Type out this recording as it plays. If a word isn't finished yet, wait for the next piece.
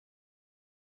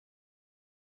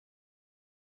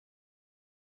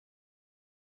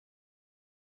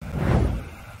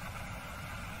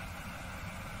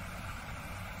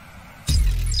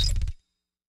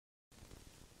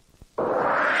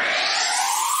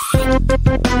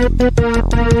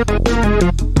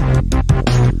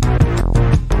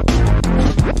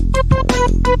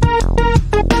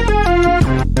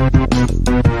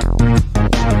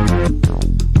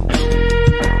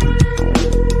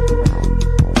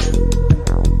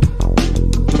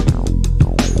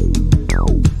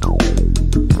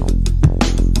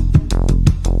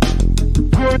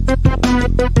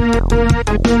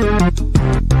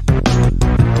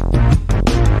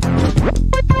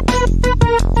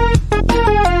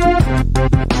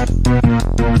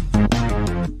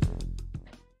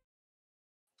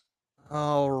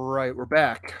We're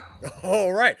back.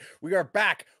 All right, we are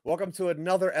back. Welcome to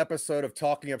another episode of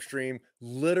Talking Upstream.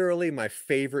 Literally my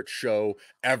favorite show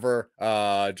ever.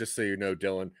 Just so you know,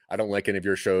 Dylan, I don't like any of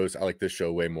your shows. I like this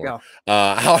show way more.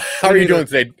 Yeah. How are you doing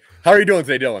today? How are you doing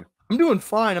today, Dylan? I'm doing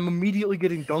fine. I'm immediately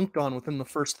getting dunked on within the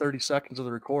first 30 seconds of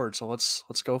the record. So let's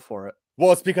go for it.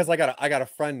 Well, it's because I got a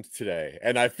friend today,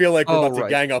 and I feel like we're about to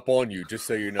gang up on you, just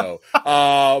so you know.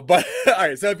 But all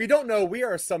right, so if you don't know, we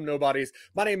are Some Nobodies.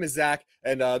 My name is Zach,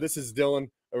 and this is Dylan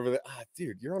over there.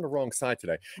 Dude, you're on the wrong side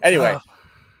today. Anyway,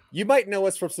 you might know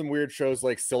us from some weird shows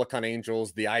like Silicon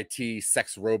Angels, the IT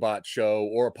Sex Robot Show,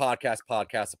 or a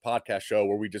podcast show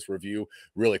where we just review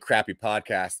really crappy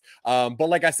podcasts. But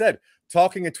like I said,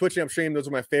 talking and Twitching Upstream, those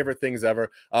are my favorite things ever.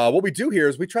 What we do here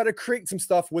is we try to create some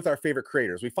stuff with our favorite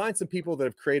creators. We find some people that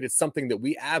have created something that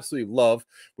we absolutely love.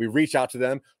 We reach out to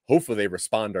them. Hopefully they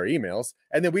respond to our emails,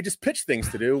 and then we just pitch things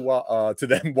to do to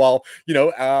them while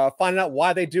finding out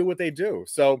why they do what they do.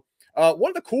 So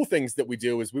one of the cool things that we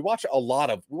do is we watch a lot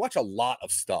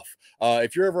of stuff.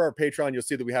 If you're ever our Patreon, you'll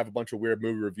see that we have a bunch of weird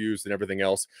movie reviews and everything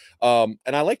else. And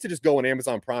I like to just go on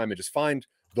Amazon Prime and just find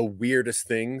the weirdest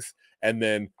things and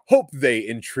then hope they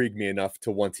intrigue me enough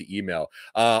to want to email.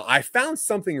 I found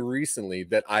something recently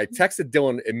that I texted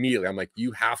Dylan immediately. I'm like,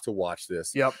 you have to watch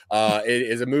this. Yep. It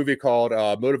is a movie called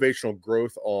Motivational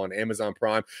Growth on Amazon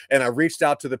Prime. And I reached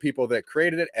out to the people that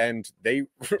created it, and they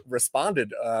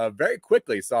responded very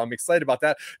quickly. So I'm excited about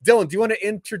that. Dylan, do you want to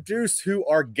introduce who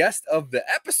our guest of the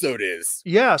episode is?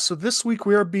 Yeah, so this week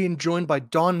we are being joined by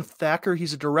Don Thacker.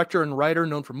 He's a director and writer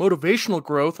known for Motivational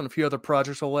Growth and a few other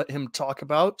projects I'll let him talk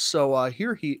about. So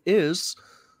here he is.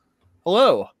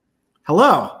 Hello.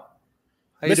 Hello.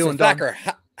 How you Mr. doing, Thacker?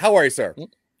 How are you, sir?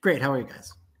 Great. How are you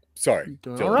guys? Sorry.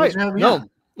 Doing all right. No.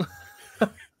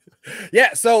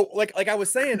 Yeah, so like I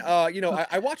was saying,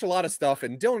 I watch a lot of stuff,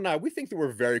 and Dylan and I, we think that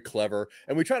we're very clever,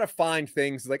 and we try to find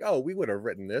things like, oh, we would have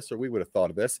written this, or we would have thought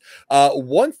of this.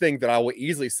 One thing that I will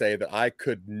easily say that I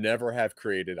could never have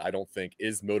created, I don't think,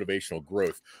 is Motivational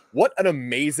Growth. What an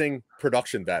amazing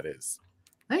production that is.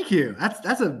 Thank you.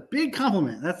 That's a big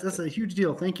compliment. That's a huge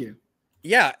deal. Thank you.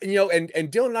 Yeah, and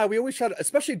Dylan and I, we always try to,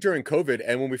 especially during COVID,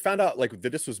 and when we found out like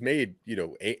that this was made,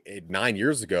 9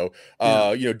 years ago,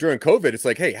 during COVID, it's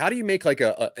like, hey, how do you make like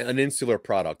an insular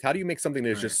product? How do you make something that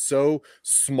is just so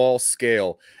small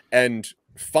scale? And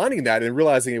finding that and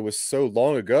realizing it was so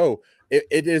long ago,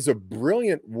 it is a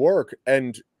brilliant work.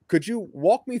 And could you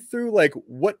walk me through like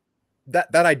what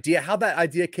that idea, how that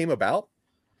idea came about?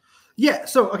 Yeah.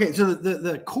 So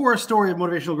the core story of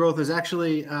Motivational Growth is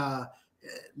actually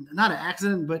not an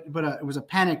accident, but it was a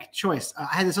panic choice. I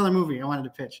had this other movie I wanted to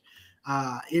pitch.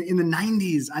 In the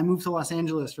 90s, I moved to Los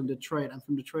Angeles from Detroit. I'm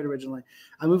from Detroit originally.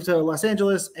 I moved to Los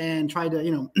Angeles and tried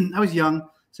to, I was young,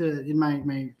 so in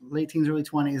my late teens, early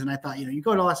 20s, and I thought, you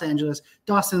go to Los Angeles.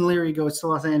 Dawson Leary goes to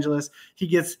Los Angeles. He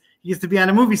gets to be on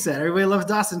a movie set. Everybody loves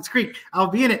Dawson's Creek. I'll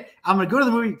be in it. I'm going to go to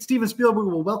the movie. Steven Spielberg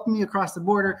will welcome me across the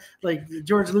border. Like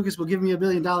George Lucas will give me $1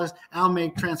 billion. I'll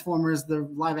make Transformers, the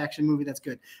live action movie. That's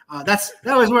good. That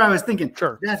was where I was thinking.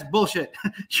 Sure. That's bullshit.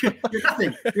 You're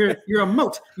nothing. You're a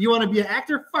moat. You want to be an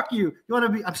actor? Fuck you. You want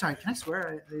to be, I'm sorry. Can I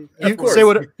swear? You can say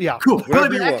what, yeah. Cool. You want to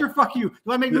be an actor? Fuck you. You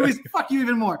want to make movies? Fuck you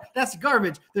even more. That's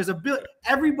garbage. There's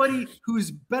everybody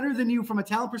who's better than you from a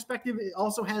talent perspective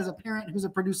also has a parent who's a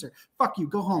producer. Fuck you.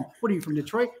 Go home. What are you, from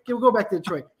Detroit? Go back to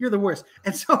Detroit. You're the worst.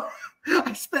 And so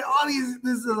I spent all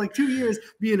this is like 2 years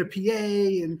being a PA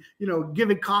and,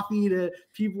 giving coffee to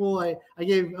people. I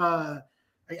gave coffee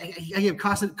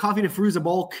to Fairuza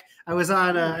Balk. I was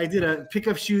on, I did a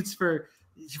pickup shoots for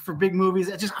big movies.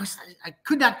 I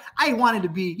could not, I wanted to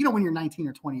be, when you're 19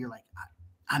 or 20, you're like,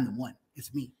 I'm the one.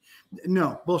 It's me.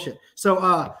 No, bullshit. So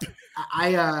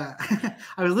I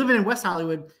was living in West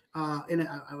Hollywood.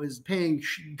 I was paying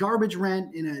garbage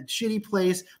rent in a shitty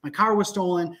place. My car was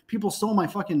stolen. People stole my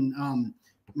fucking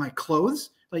my clothes.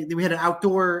 Like we had an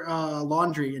outdoor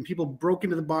laundry, and people broke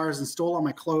into the bars and stole all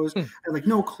my clothes. I had like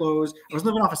no clothes. I was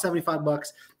living off of $75,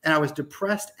 and I was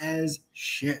depressed as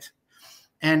shit.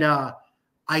 And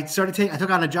I took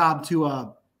on a job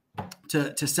to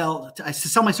to sell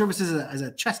my services as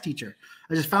a chess teacher.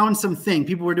 I just found something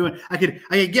people were doing. I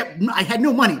had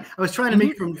no money. I was trying to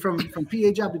make from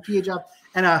PA job to PA job,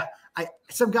 and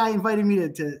some guy invited me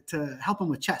to help him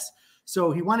with chess.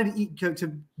 So he wanted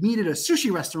to meet at a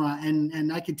sushi restaurant,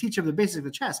 and I could teach him the basics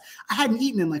of chess. I hadn't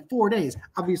eaten in like 4 days.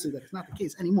 Obviously, that's not the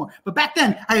case anymore. But back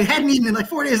then, I hadn't eaten in like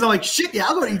 4 days. I'm like, shit, yeah,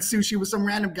 I'll go to eat sushi with some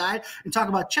random guy and talk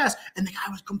about chess. And the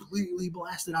guy was completely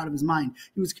blasted out of his mind.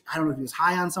 I don't know if he was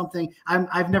high on something.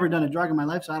 I've never done a drug in my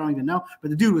life, so I don't even know. But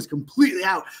the dude was completely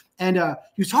out. And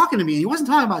he was talking to me, and he wasn't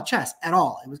talking about chess at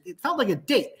all. It felt like a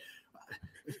date.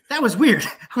 That was weird.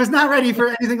 I was not ready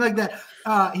for anything like that.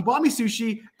 He bought me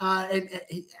sushi, and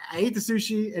I ate the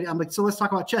sushi, and I'm like, so let's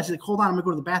talk about chess. He's like, hold on, I'm gonna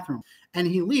go to the bathroom. And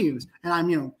he leaves, and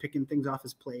I'm, picking things off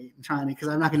his plate and trying to, because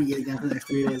I'm not gonna eat again for the next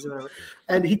 3 days or whatever.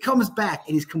 And he comes back,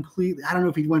 and he's completely, I don't know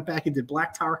if he went back and did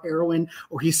black tar heroin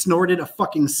or he snorted a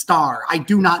fucking star. I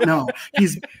do not know.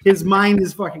 His mind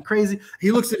is fucking crazy.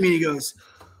 He looks at me and he goes,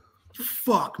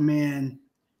 fuck, man.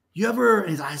 You ever, and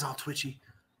his eyes all twitchy,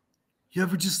 you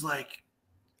ever just like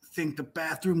think the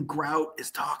bathroom grout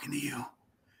is talking to you?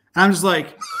 And I'm just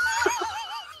like,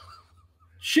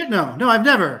 shit, no, I've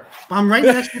never. I'm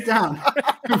writing that shit down.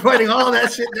 I'm writing all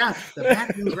that shit down. The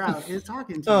bathroom grout is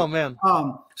talking to me. Oh man.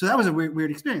 So that was a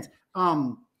weird experience.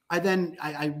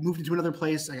 I moved into another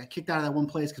place. I got kicked out of that one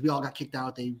place because we all got kicked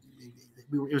out. It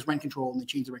was rent control, and they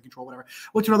changed the rent control, whatever.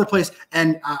 Went to another place,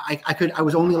 and I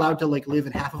was only allowed to like live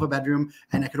in half of a bedroom,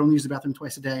 and I could only use the bathroom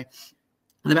twice a day.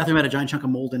 And the bathroom had a giant chunk of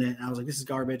mold in it. And I was like, this is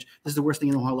garbage. This is the worst thing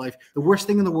in the whole life. The worst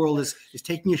thing in the world is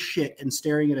taking a shit and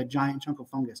staring at a giant chunk of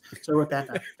fungus. So I wrote that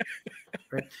down.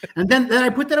 Right? And then I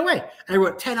put that away. I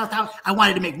wrote 10 out. I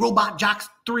wanted to make Robot Jox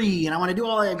 3. And I want to do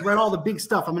I read all the big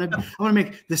stuff. I want to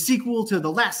make the sequel to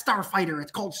The Last Starfighter.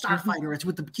 It's called Starfighter. It's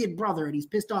with the kid brother. And he's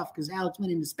pissed off because Alex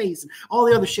went into space and all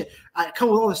the other shit. I come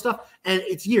up with all this stuff. And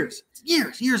it's years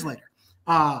later.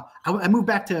 I moved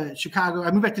back to Chicago.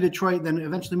 I moved back to Detroit, then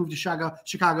eventually moved to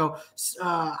Chicago.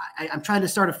 I'm trying to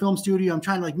start a film studio. I'm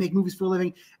trying to like make movies for a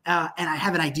living. And I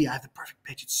have an idea. I have the perfect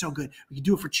pitch. It's so good. We can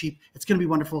do it for cheap. It's going to be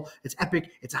wonderful. It's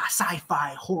epic. It's a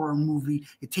sci-fi horror movie.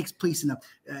 It takes place in a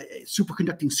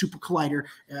superconducting super collider.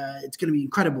 It's going to be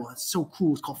incredible. It's so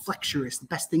cool. It's called Flexure. It's the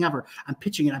best thing ever. I'm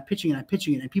pitching it.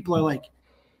 And people are like,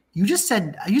 you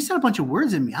said a bunch of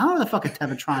words in me. I don't know what the fuck a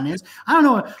Tevatron is. I don't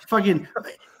know what fucking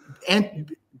and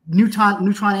neutron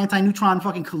anti-neutron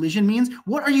fucking collision means.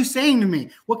 What are you saying to me?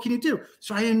 What can you do?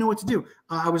 So I didn't know what to do.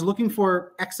 I was looking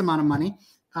for X amount of money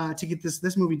to get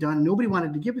this movie done. Nobody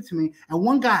wanted to give it to me. And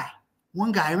one guy,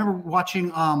 I remember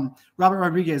watching Robert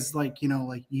Rodriguez, like,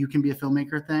 you can be a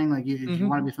filmmaker thing. Like, if you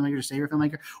want to be a filmmaker, just say you're a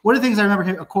filmmaker. One of the things I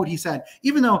remember, a quote he said,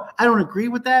 even though I don't agree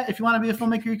with that, if you want to be a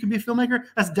filmmaker, you can be a filmmaker.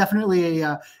 That's definitely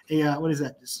a what is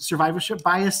that? Survivorship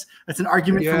bias. That's an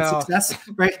argument from success,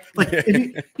 right? Like,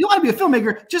 if you want to be a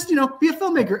filmmaker, just, be a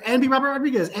filmmaker and be Robert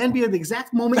Rodriguez and be at the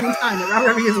exact moment in time that Robert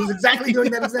Rodriguez was exactly doing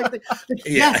that exact thing. Like,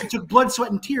 yes, it took blood, sweat,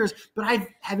 and tears, but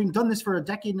having done this for a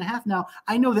decade and a half now,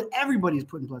 I know that everybody's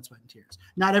putting blood, sweat, and tears.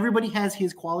 Not everybody has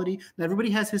his quality. Not everybody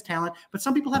has his talent, but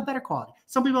some people have better quality.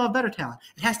 Some people have better talent.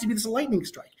 It has to be this lightning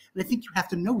strike. And I think you have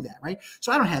to know that, right?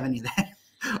 So I don't have any of that.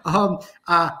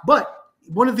 But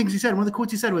one of the things he said, one of the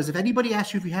quotes he said was, if anybody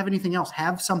asks you if you have anything else,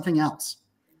 have something else.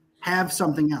 Have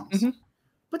something else. Mm-hmm.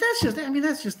 But that's just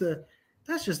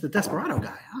the desperado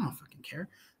guy. I don't fucking care.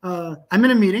 I'm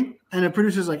in a meeting and the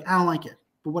producer's like, I don't like it.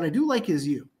 But what I do like is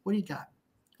you. What do you got?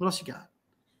 What else you got?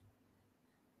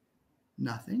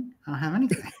 Nothing. I don't have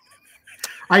anything.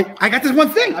 I got this one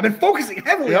thing. I've been focusing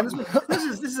heavily on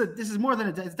this. This is more than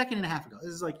it's a decade and a half ago.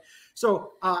 This is like,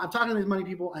 so I'm talking to these money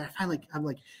people, and I'm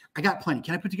like, I got plenty.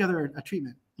 Can I put together a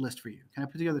treatment list for you?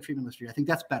 I think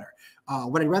that's better.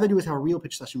 What I'd rather do is have a real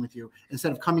pitch session with you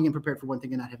instead of coming in prepared for one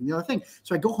thing and not having the other thing.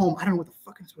 So I go home. I don't know what the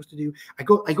fuck I'm supposed to do. I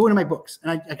go into my books,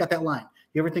 and I got that line.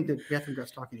 You ever think that bathroom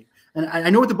girl's talking to you? And I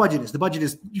know what the budget is. The budget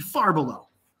is far below,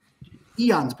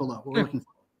 eons below what we're looking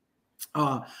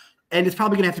for. And it's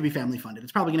probably going to have to be family funded.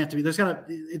 It's probably going to have to be,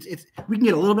 we can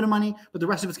get a little bit of money, but the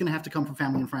rest of it's going to have to come from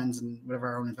family and friends and whatever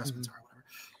our own investments are,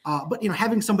 whatever. But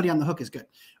having somebody on the hook is good.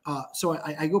 So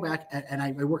I go back and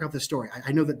I work out this story.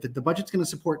 I know that the budget's going to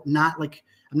support I'm not going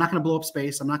to blow up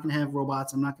space. I'm not going to have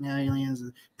robots. I'm not going to have aliens.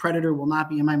 Predator will not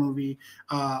be in my movie.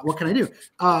 What can I do?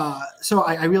 So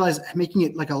I realized making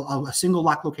it like a single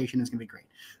lock location is going to be great.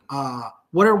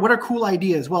 What are cool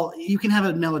ideas? Well, you can have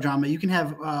a melodrama, you can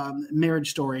have marriage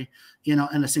story, in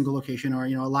a single location or,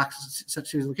 a locked such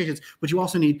series of locations, but you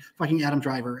also need fucking Adam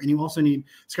Driver, and you also need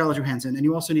Scarlett Johansson, and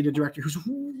you also need a director who's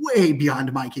way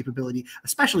beyond my capability,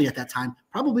 especially at that time,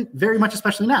 probably very much,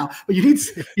 especially now, but you need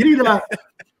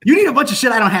a bunch of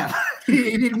shit I don't have.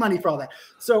 he needed money for all that.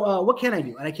 So what can I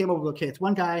do? And I came up with, okay, it's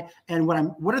one guy. And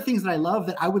what are things that I love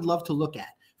that I would love to look at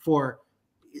for,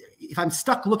 if I'm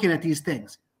stuck looking at these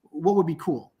things, what would be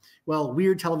cool? Well,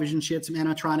 weird television shit, some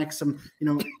animatronics, some,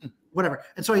 whatever.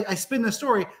 And so I spin the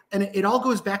story, and it all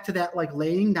goes back to that, like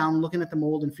laying down, looking at the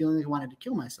mold and feeling like I wanted to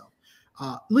kill myself.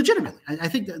 Legitimately, I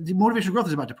think the motivational growth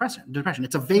is about depression.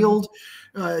 It's a veiled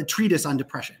treatise on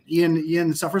depression.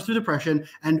 Ian suffers through depression,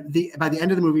 and by the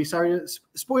end of the movie, sorry,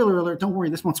 spoiler alert, don't worry,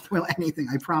 this won't spoil anything,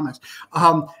 I promise.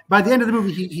 By the end of the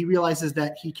movie, he realizes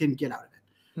that he can get out of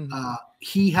it. Mm-hmm.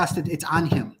 He has to. It's on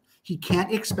him. He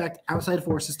can't expect outside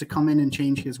forces to come in and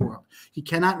change his world. He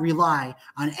cannot rely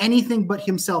on anything but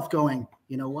himself going,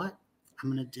 you know what?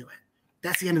 I'm going to do it.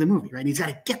 That's the end of the movie, right? And he's got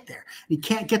to get there. He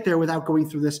can't get there without going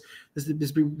through this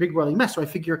big rolling mess. So I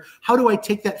figure, how do I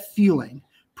take that feeling,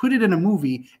 put it in a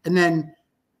movie, and then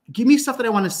give me stuff that I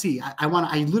want to see?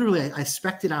 I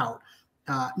spec'd it out.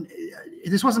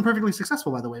 This wasn't perfectly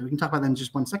successful, by the way. We can talk about that in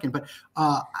just 1 second. But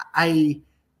I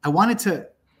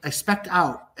spec'd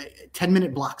out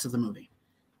 10-minute blocks of the movie.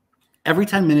 Every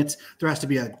 10 minutes, there has to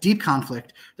be a deep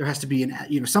conflict. There has to be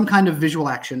some kind of visual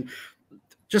action.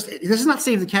 This is not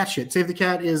Save the Cat shit. Save the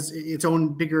Cat is its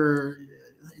own bigger.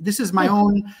 This is my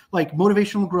own like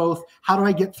motivational growth. How do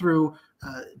I get through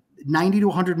 90 to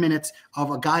 100 minutes of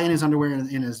a guy in his underwear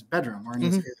in his bedroom or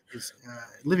in his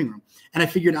living room? And I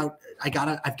figured out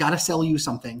I've got to sell you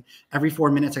something every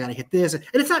 4 minutes. I got to hit this, and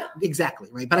it's not exactly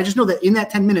right, but I just know that in that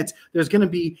 10 minutes there's going to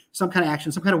be some kind of action,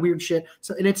 some kind of weird shit.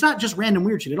 So, and it's not just random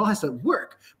weird shit. It all has to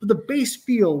work. But the base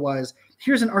feel was,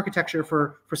 here's an architecture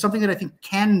for something that I think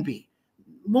can be.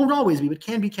 Won't always be, but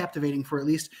can be captivating for at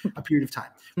least a period of time.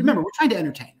 Remember, we're trying to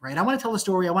entertain, right? I want to tell a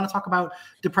story. I want to talk about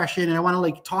depression, and I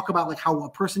want to talk about how a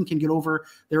person can get over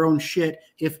their own shit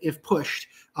if pushed,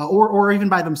 or even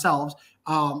by themselves.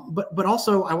 But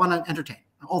also I want to entertain.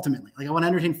 Ultimately, I want to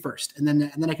entertain first, and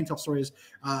then I can tell stories,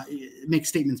 make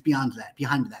statements behind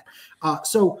that.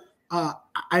 So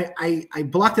I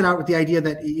blocked it out with the idea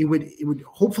that it would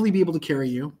hopefully be able to carry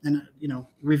you. And,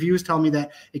 reviews tell me that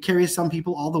it carries some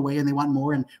people all the way and they want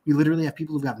more. And we literally have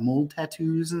people who've got mold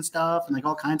tattoos and stuff and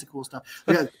all kinds of cool stuff.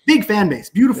 We got a big fan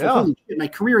base, beautiful. Yeah. Holy shit, my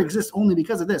career exists only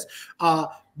because of this.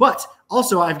 But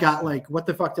also I've got what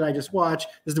the fuck did I just watch?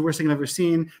 This is the worst thing I've ever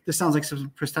seen. This sounds like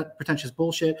some pretentious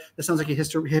bullshit. This sounds like a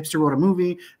hipster wrote a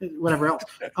movie, whatever else.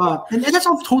 And that's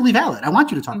all totally valid. I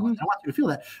want you to talk about it. I want you to feel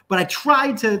that. But I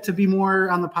tried to be more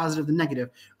on the positive than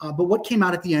negative. But what came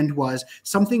out at the end was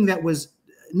something that was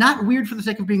not weird for the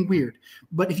sake of being weird.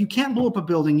 But if you can't blow up a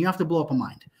building, you have to blow up a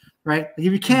mind, right?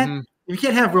 If you can't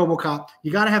have RoboCop,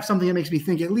 you got to have something that makes me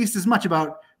think at least as much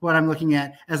about what I'm looking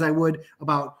at as I would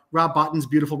about Rob Bottin's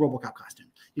beautiful RoboCop costume.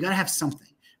 You got to have something.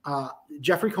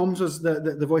 Jeffrey Combs was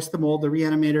the voice of the mold, the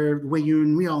reanimator, Wei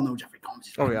Yun. We all know Jeffrey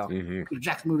Combs. Oh yeah,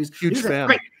 Jackson movies. Huge fan.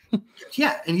 Great.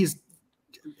 Yeah, and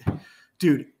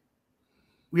dude.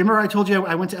 Remember I told you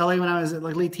I went to LA when I was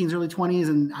late teens, early 20s,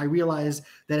 and I realized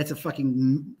that it's a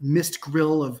fucking mist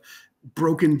grill of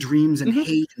broken dreams and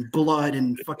hate and blood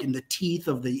and fucking the teeth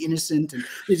of the innocent, and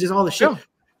it's just all the shit.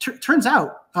 Yeah. Turns out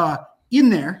in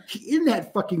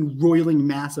that fucking roiling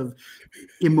mass of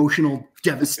emotional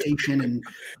devastation and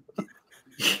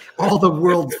all the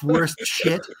world's worst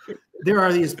shit, there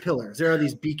are these pillars, there are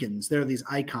these beacons, there are these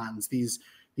icons, these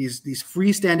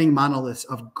freestanding monoliths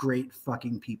of great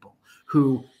fucking people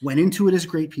who went into it as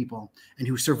great people and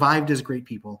who survived as great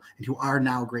people and who are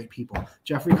now great people.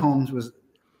 Jeffrey Combs was,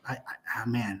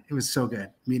 man, it was so good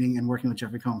meeting and working with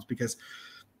Jeffrey Combs, because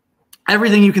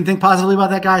everything you can think positively about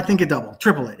that guy, think it double,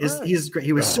 triple it. He's great.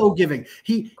 He was so giving.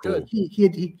 He'd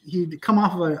come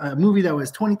off of a movie that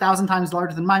was 20,000 times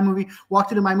larger than my movie,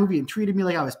 walked into my movie and treated me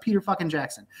like I was Peter fucking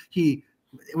Jackson.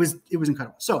 It was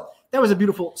incredible. So that was a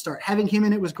beautiful start. Having him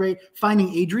in it was great.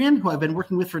 Finding Adrian, who I've been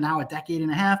working with for now a decade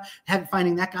and a half,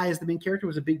 finding that guy as the main character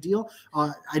was a big deal.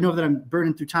 I know that I'm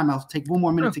burning through time. I'll take one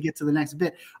more minute to get to the next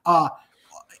bit. An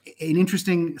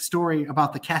interesting story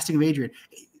about the casting of Adrian.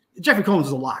 Jeffrey Combs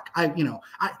is a lock.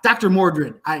 Dr.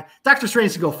 Mordred. Dr.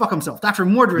 Strange to go fuck himself. Dr.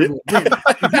 Mordred will win.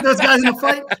 You get those guys in a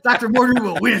fight, Dr. Mordred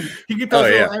will win. You get those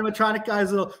little animatronic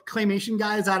guys, little claymation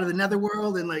guys out of the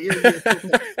netherworld, and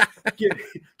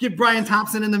get Brian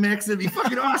Thompson in the mix. It'd be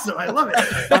fucking awesome. I love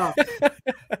it.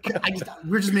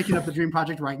 We're just making up the dream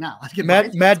project right now.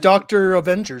 Mad Dr.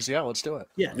 Avengers. Yeah, let's do it.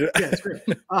 Yeah, it's great.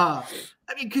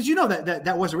 Because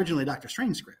that was originally Dr.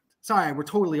 Strange's script. Sorry, we're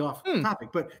totally off topic,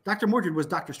 but Dr. Mordred was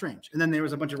Dr. Strange. And then there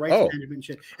was a bunch of rights management and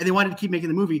shit. And they wanted to keep making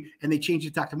the movie, and they changed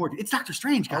it to Dr. Mordred. It's Dr.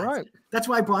 Strange, guys. All right. That's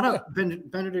why I brought up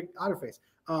Benedict Otterface.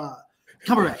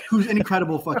 Cumberbatch, who's an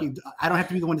incredible fucking. I don't have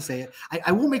to be the one to say it.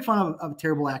 I won't make fun of a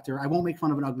terrible actor. I won't make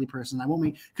fun of an ugly person. I won't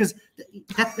make because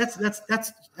that's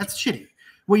shitty.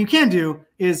 What you can do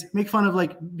is make fun of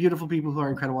like beautiful people who are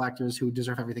incredible actors who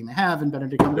deserve everything they have, and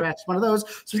Benedict Cumberbatch is one of those.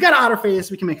 So he's got an otter face.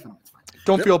 We can make fun of him. It's fine.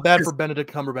 Don't feel bad for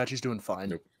Benedict Cumberbatch. He's doing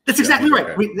fine. That's exactly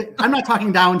right. I'm not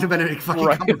talking down to Benedict fucking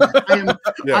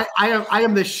Cumberbatch. I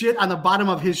am the shit on the bottom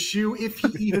of his shoe if he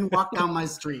even walked down my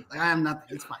street. Like, I am nothing.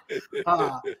 It's fine.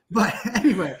 But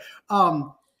anyway,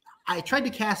 I tried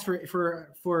to cast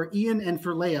for Ian and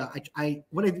for Leia.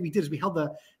 We did is we held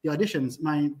the auditions.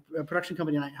 My production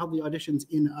company and I held the auditions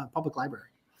in a public library.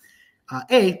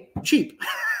 A, cheap.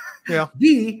 Yeah.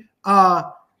 B,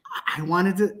 I'm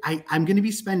going to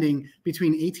be spending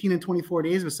between 18 and 24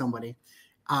 days with somebody.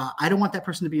 I don't want that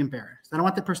person to be embarrassed. I don't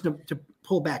want that person to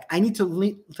pull back. I need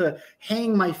to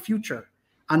hang my future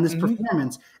on this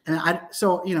performance. And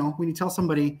so, when you tell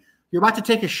somebody you're about to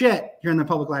take a shit here in the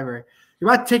public library, you're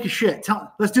about to take a shit.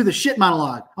 Let's do the shit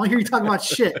monologue. I want to hear you talk about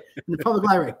shit in the public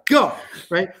library. Go.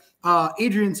 Right.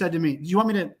 Adrian said to me, do you want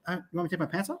me to take my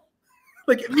pants off?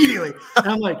 Like immediately. And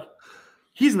I'm like,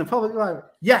 he's in the public library.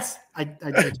 Yes, I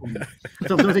did.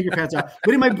 So don't take your pants off.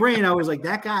 But in my brain, I was like,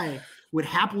 that guy would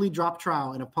happily drop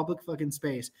trow in a public fucking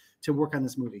space to work on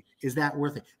this movie. Is that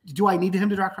worth it? Do I need him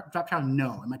to drop trow?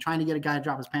 No. Am I trying to get a guy to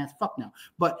drop his pants? Fuck no.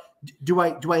 But do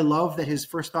I love that his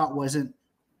first thought wasn't,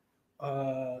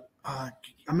 I'm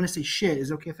going to say shit.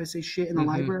 Is it okay if I say shit in the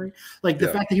library? Like the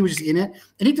fact that he was just in it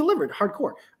and he delivered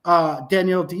hardcore.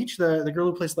 Danielle Deitch, the girl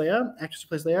who plays Leia, actress who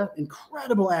plays Leia,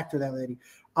 incredible actor, that lady.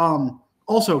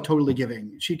 Also totally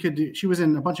giving. She was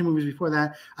in a bunch of movies before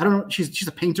that. I don't know. She's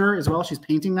a painter as well. She's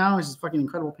painting now. She's a fucking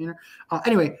incredible painter.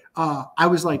 Anyway, I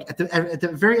was like at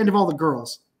the very end of all the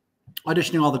girls,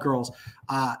 auditioning all the girls.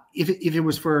 If it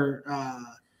was for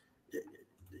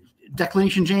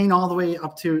Declination Jane all the way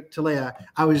up to Leia,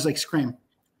 I was just like, scream.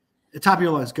 The top of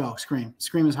your lungs, go. Scream.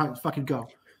 Scream as hard. Fucking go.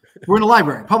 We're in a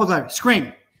library, public library.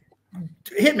 Scream.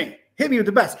 Hit me with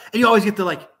the best. And you always get the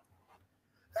like,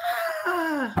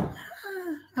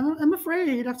 I'm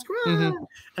afraid. I'm screaming.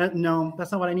 No,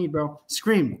 that's not what I need, bro.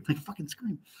 Scream. Like fucking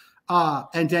scream.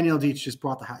 And Danielle Deitch just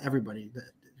brought everybody.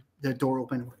 The door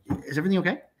open. Is everything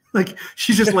okay? Like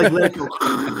she's just like let it go.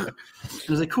 I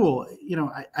was like, cool.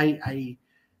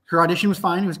 Her audition was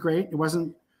fine. It was great. It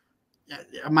wasn't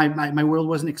my world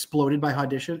wasn't exploded by her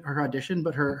audition,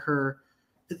 but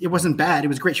it wasn't bad. It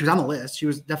was great. She was on the list. She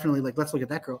was definitely like, let's look at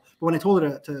that girl. But when I told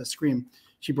her to scream,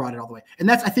 she brought it all the way. And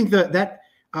that's, I think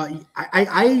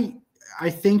I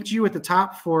thanked you at the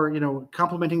top for,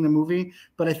 complimenting the movie,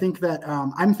 but I think that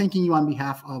I'm thanking you on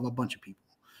behalf of a bunch of people,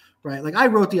 right? Like I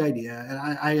wrote the idea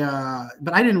and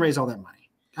but I didn't raise all that money.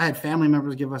 I had family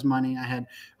members give us money. I had,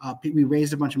 we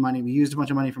raised a bunch of money. We used a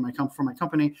bunch of money for my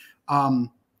company.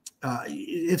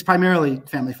 It's primarily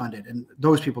family funded, and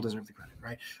those people deserve the credit,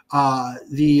 right?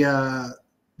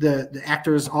 The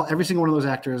actors, every single one of those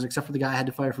actors, except for the guy I had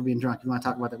to fire for being drunk. If you want to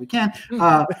talk about that, we can.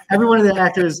 Every one of the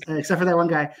actors, except for that one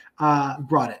guy,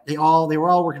 brought it. They were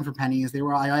all working for pennies.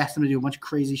 I asked them to do a bunch of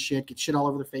crazy shit, get shit all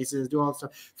over their faces, do all that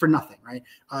stuff for nothing, right?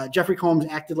 Jeffrey Combs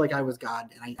acted like I was God,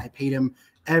 and I paid him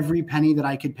every penny that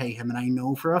I could pay him. And I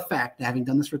know for a fact, having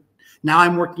done this now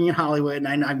I'm working in Hollywood,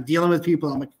 and I'm dealing with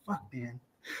people. I'm like, fuck, man.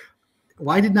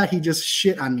 Why did not he just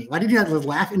shit on me? Why did he not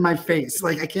laugh in my face?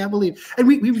 Like, I can't believe. And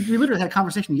we literally had a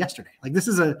conversation yesterday. Like, this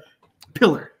is a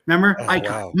pillar. Remember? Icon.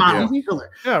 Wow. Model. Pillar.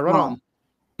 Yeah, right on.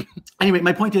 Anyway,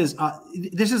 my point is,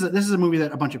 this is a movie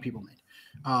that a bunch of people made.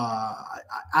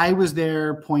 I was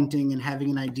there pointing and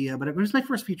having an idea, but it was my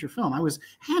first feature film. I was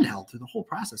handheld through the whole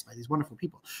process by these wonderful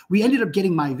people. We ended up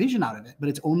getting my vision out of it, but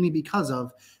it's only because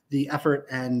of the effort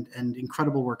and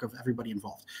incredible work of everybody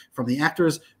involved, from the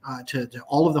actors to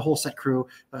all of the whole set crew,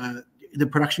 the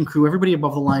production crew, everybody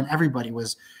above the line. Everybody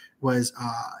was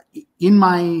in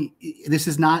my. This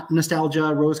is not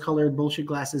nostalgia, rose-colored bullshit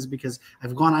glasses, because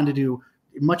I've gone on to do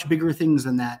much bigger things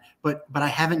than that, but I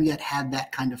haven't yet had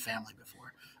that kind of family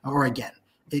before or again.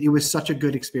 It was such a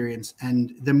good experience,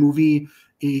 and the movie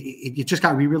it just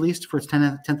got re-released for its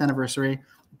 10th anniversary.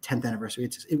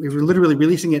 We're literally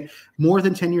releasing it more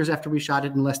than 10 years after we shot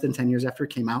it and less than 10 years after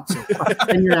it came out. So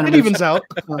 10-year it evens out.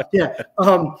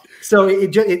 So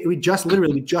we just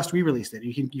re-released it.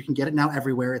 You can get it now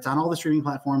everywhere. It's on all the streaming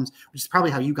platforms, which is probably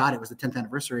how you got it. Was the 10th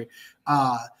anniversary.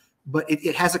 but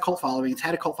it has a cult following. It's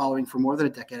had a cult following for more than a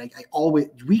decade. I always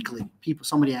weekly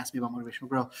somebody asks me about motivational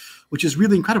growth, which is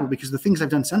really incredible because the things I've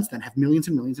done since then have millions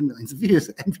and millions and millions of views,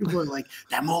 and people are like,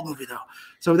 that Mold movie though.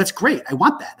 So that's great. I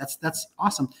want that. That's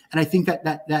awesome. And I think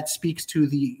that speaks to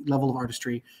the level of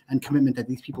artistry and commitment that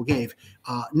these people gave.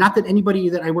 Not that anybody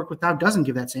that I work with now doesn't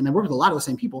give that same. I work with a lot of the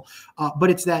same people, but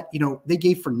it's that, they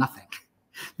gave for nothing.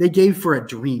 They gave for a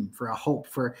dream, for a hope,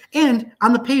 and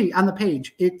on the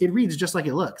page, it reads just like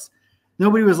it looks.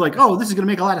 Nobody was like, oh, this is going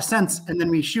to make a lot of sense. And then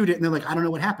we shoot it and they're like, I don't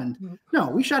know what happened. No,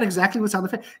 we shot exactly what's on the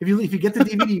page. If you get the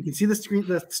DVD, you can see the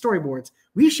storyboards.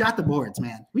 We shot the boards,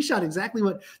 man. We shot exactly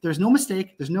there's no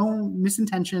mistake. There's no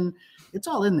misintention. It's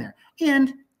all in there.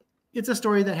 And it's a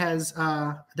story that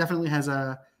definitely has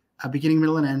a beginning,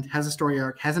 middle, and end, has a story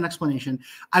arc, has an explanation.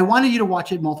 I wanted you to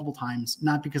watch it multiple times,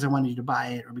 not because I wanted you to buy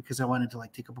it or because I wanted to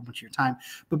take up a bunch of your time,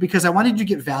 but because I wanted you to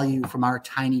get value from our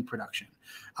tiny production.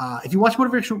 If you watch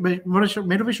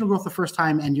motivational growth the first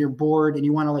time and you're bored and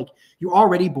you want to you're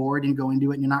already bored and go into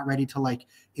it and you're not ready to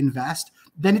invest,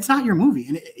 then it's not your movie.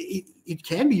 And it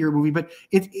can be your movie, but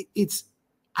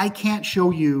I can't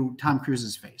show you Tom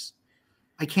Cruise's face.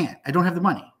 I can't. I don't have the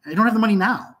money. I don't have the money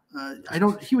now.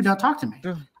 He would not talk to me.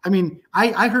 Yeah. I mean,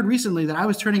 I heard recently that I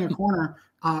was turning a corner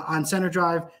on Center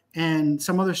Drive and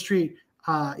some other street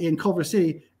in Culver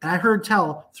City, and I heard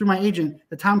tell through my agent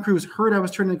that Tom Cruise heard I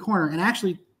was turning the corner and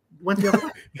actually went the other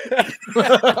way.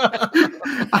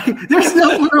 There's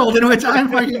no world in which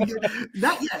I'm fucking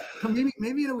not yet.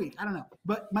 Maybe in a week. I don't know.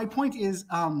 But my point is,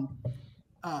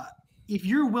 if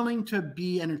you're willing to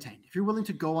be entertained, if you're willing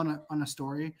to go on a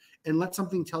story and let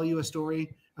something tell you a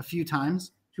story a few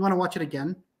times, if you want to watch it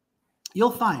again, you'll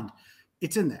find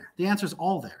it's in there. The answer's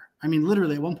all there. I mean,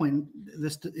 literally at one point,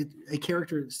 a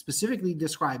character specifically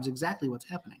describes exactly what's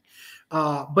happening.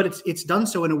 But it's done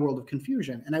so in a world of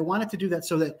confusion. And I wanted to do that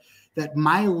so that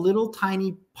my little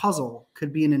tiny puzzle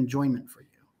could be an enjoyment for you.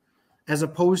 As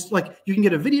opposed to you can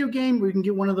get a video game where you can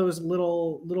get one of those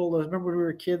little remember when we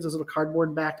were kids, those little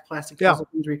cardboard backed plastic puzzle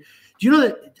things. Do you know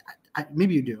that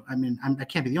maybe you do. I mean, I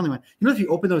can't be the only one. If you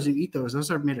open those and you eat those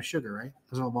are made of sugar, right?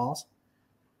 Those little balls.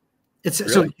 Really?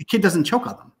 So the kid doesn't choke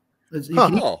on them.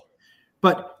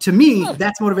 But to me,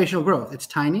 that's motivational growth. It's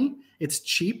tiny, it's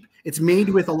cheap, it's made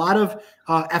with a lot of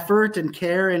effort and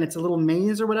care, and it's a little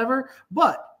maze or whatever.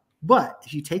 But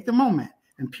if you take the moment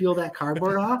and peel that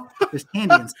cardboard off, there's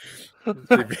candy inside.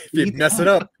 If you mess it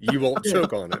up, you won't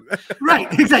choke on it.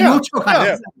 Right, exactly. You won't choke on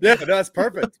it. Yeah, no, that's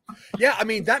perfect. Yeah, I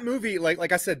mean, that movie,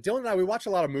 like I said, Dylan and I, we watch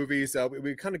a lot of movies.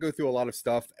 We kind of go through a lot of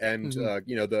stuff, and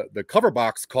the cover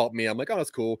box caught me. I'm like, oh,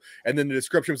 that's cool. And then the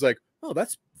description was like, oh,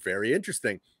 that's very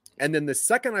interesting. And then the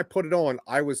second I put it on,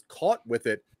 I was caught with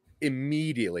it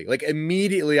immediately.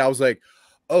 Immediately, I was like,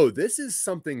 oh, this is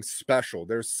something special.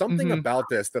 There's something about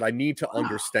this that I need to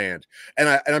understand. And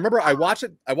I remember I watched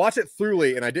it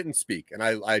thoroughly and I didn't speak. And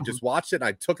I just watched it and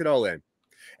I took it all in.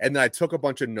 And then I took a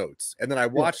bunch of notes. And then I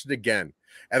watched it again.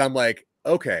 And I'm like,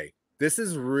 okay, this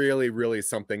is really, really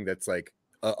something that's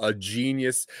a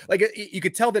genius. You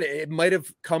could tell that it might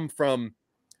have come from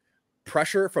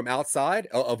pressure from outside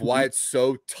of why it's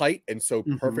so tight and so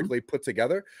perfectly put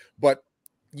together. But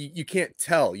you can't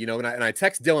tell, and I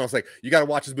text Dylan, I was like, you got to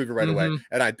watch this movie right away.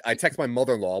 And I text my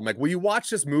mother-in-law, I'm like, will you watch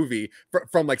this movie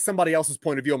from somebody else's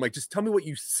point of view? I'm like, just tell me what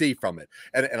you see from it.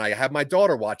 And I have my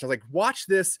daughter watch. I was like, watch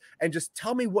this and just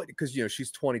tell me what, because she's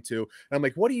 22. And I'm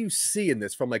like, what do you see in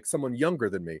this from someone younger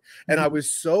than me? And I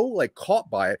was so caught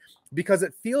by it because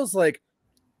it feels like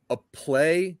a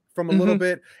play from a little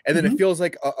bit, and then it feels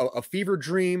like a fever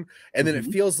dream, and then it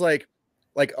feels like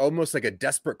almost like a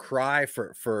desperate cry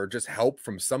for just help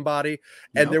from somebody.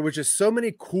 And there was just so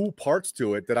many cool parts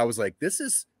to it that I was like, this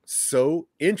is so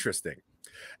interesting.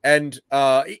 And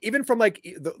even from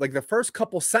the first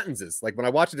couple sentences, when I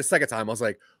watched it the second time, I was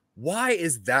like, why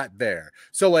is that there?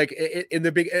 So in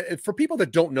the big, for people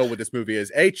that don't know what this movie is,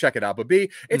 A, check it out, but B,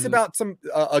 it's about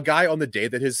a guy on the day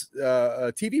that his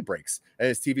TV breaks, and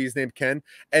his TV is named Ken.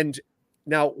 And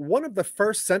now one of the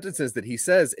first sentences that he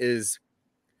says is,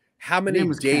 how many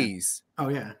days? Kent.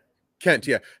 Oh yeah. Kent.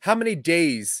 Yeah. How many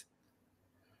days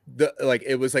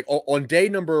it was on day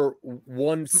number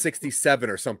 167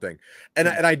 or something. And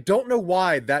I don't know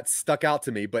why that stuck out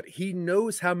to me, but he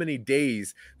knows how many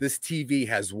days this TV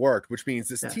has worked, which means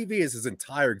this TV is his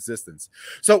entire existence.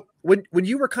 So when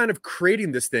you were kind of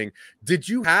creating this thing, did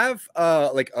you have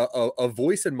a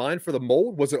voice in mind for the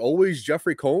mold? Was it always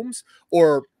Jeffrey Combs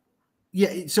or?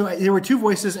 Yeah. So there were two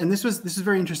voices, and this is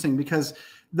very interesting because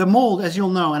the mold, as you'll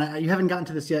know, and you haven't gotten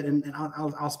to this yet, and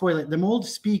I'll spoil it. The mold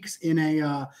speaks in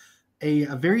a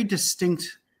very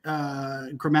distinct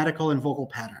grammatical and vocal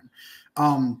pattern.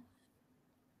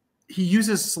 he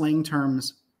uses slang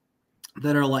terms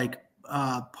that are like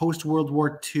post World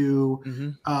War II,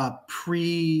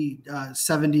 pre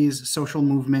 70s social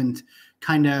movement,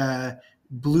 kind of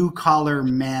blue collar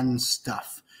man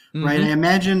stuff. Right. I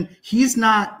imagine he's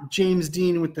not James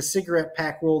Dean with the cigarette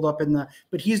pack rolled up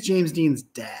but he's James Dean's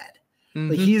dad.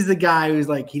 Like he's the guy who's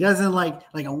like, he doesn't like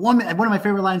a woman. One of my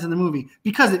favorite lines in the movie,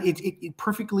 because it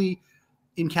perfectly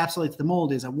encapsulates the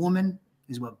mold, is a woman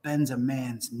is what bends a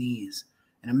man's knees,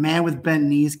 and a man with bent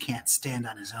knees can't stand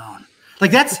on his own.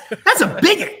 Like that's a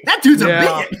bigot. That dude's a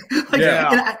bigot. Like,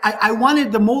 and I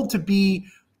wanted the mold to be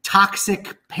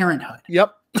toxic parenthood.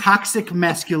 Yep. Toxic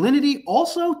masculinity,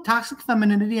 also toxic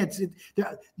femininity.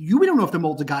 We don't know if the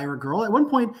mold's a guy or a girl. At one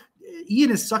point,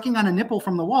 Ian is sucking on a nipple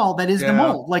from the wall. That is the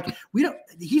mold. Like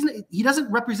he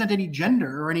doesn't represent any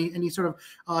gender or any sort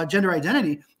of gender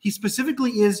identity. He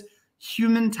specifically is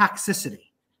human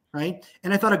toxicity, right?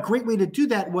 And I thought a great way to do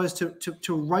that was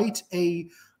to write a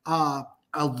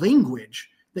language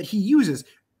that he uses.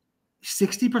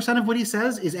 60% of what he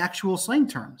says is actual slang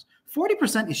terms.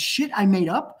 40% is shit I made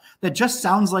up that just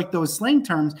sounds like those slang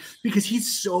terms because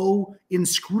he's so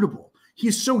inscrutable.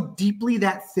 He's so deeply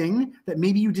that thing that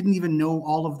maybe you didn't even know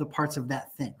all of the parts of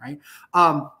that thing, right?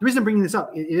 The reason I'm bringing this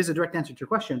up, it is a direct answer to your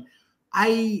question.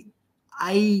 I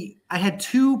had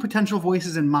two potential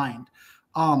voices in mind,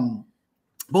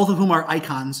 both of whom are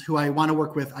icons who I want to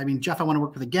work with. I mean, Jeff, I want to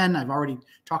work with again. I've already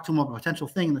talked to him about a potential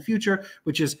thing in the future,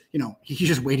 which is, he's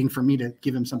just waiting for me to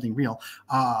give him something real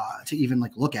to even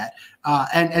like look at.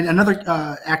 And another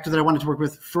actor that I wanted to work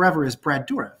with forever is Brad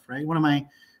Dourif, right? One of my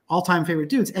all-time favorite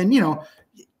dudes. And,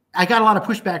 I got a lot of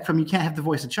pushback from you can't have the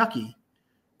voice of Chucky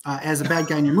as a bad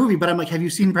guy in your movie, but I'm like, have you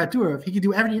seen Brad Dourif? He can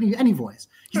do any voice.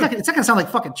 It's not going to sound like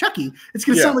fucking Chucky. It's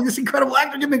going to sound like this incredible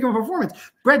actor can make a performance.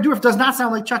 Brad Dourif does not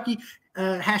sound like Chucky.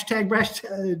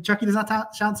 Hashtag Chucky does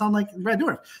not sound like Brad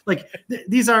Dourif. Like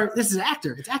this is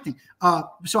actor. It's acting.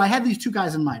 So I had these two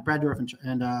guys in mind, Brad Dourif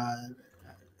and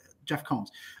Jeff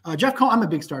Combs. Jeff Combs, I'm a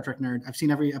big Star Trek nerd. I've seen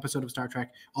every episode of Star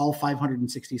Trek, all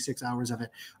 566 hours of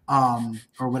it,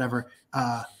 or whatever,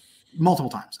 multiple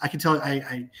times. I can tell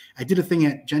you, I did a thing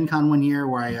at Gen Con one year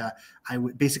where I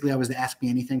was the Ask Me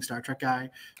Anything Star Trek guy.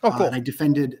 Oh, cool. And I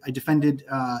defended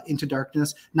Into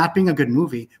Darkness, not being a good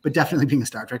movie, but definitely being a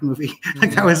Star Trek movie.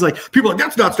 Like that was like, people are like,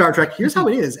 that's not Star Trek. Here's how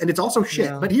it is. And it's also shit,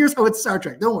 but here's how it's Star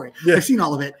Trek. Don't worry. I've seen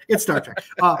all of it. It's Star Trek.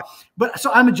 But so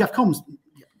I'm a Jeff Combs.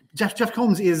 Jeff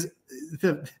Combs is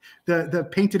the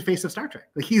painted face of Star Trek.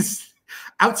 Like he's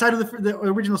outside of the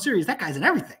original series. That guy's in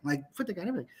everything. Like put that guy in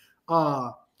everything.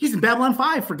 He's in Babylon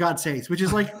 5 for God's sakes, which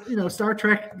is like Star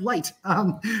Trek light.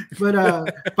 But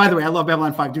by the way, I love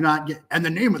Babylon 5. Do not get and the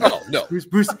name of Bruce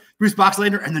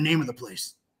Boxleitner and the name of the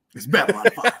place is Babylon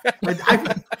 5.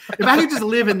 If I could just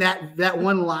live in that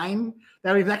one line,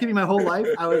 that could be my whole life.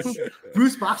 I was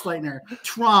Bruce Boxleitner,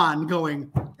 Tron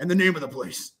going and the name of the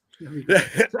place.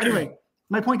 So anyway,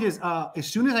 my point is, as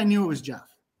soon as I knew it was Jeff,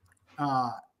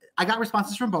 I got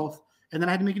responses from both, and then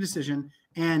I had to make a decision.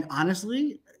 And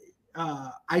honestly,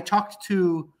 I talked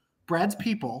to Brad's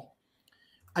people,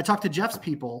 I talked to Jeff's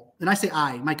people, and I say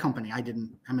my company. I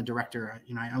didn't. I'm a director.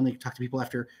 I only talk to people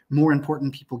after more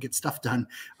important people get stuff done.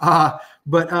 There's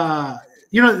that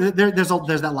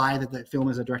lie that the film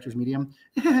is a director's medium.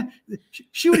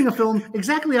 Shooting a film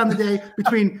exactly on the day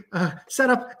between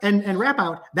setup and wrap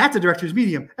out, that's a director's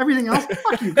medium. Everything else,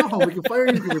 fuck you, go home. We can fire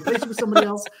you, we can replace you with somebody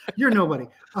else. You're nobody.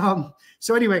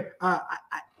 So anyway,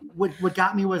 what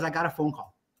got me was I got a phone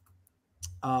call.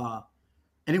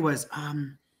 And it was,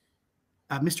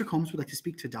 Mr. Combs would like to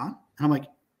speak to Don. And I'm like,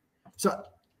 so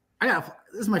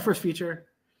this is my first feature.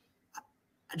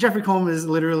 Jeffrey Combs is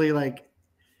literally like,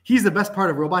 he's the best part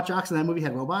of Robot Jocks, and that movie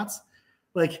had robots.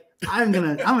 Like, I'm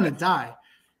gonna die.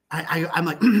 I'm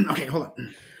like, okay, hold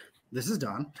on. This is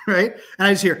Don, right? And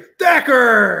I just hear,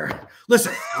 Thacker!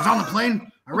 Listen, I was on the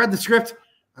plane. I read the script.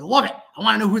 I love it. I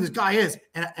want to know who this guy is.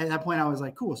 And at that point, I was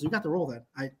like, cool. So you got the role then.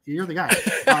 You're the guy.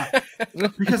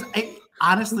 Because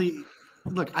honestly,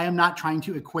 look, I am not trying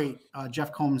to equate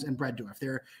Jeff Combs and Brad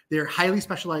Dourif. They're highly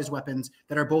specialized weapons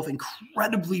that are both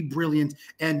incredibly brilliant,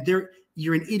 and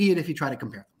you're an idiot if you try to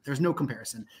compare them. There's no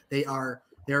comparison. They are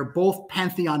both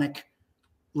pantheonic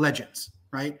legends,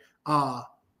 right?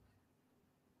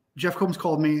 Jeff Combs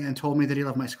called me and told me that he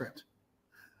loved my script.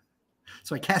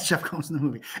 So I cast Jeff Combs in the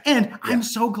movie. And I'm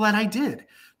so glad I did,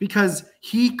 because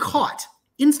he caught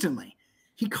instantly.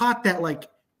 He caught that like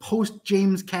post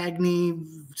James Cagney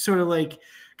sort of like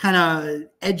kind of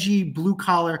edgy blue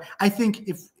collar. I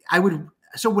think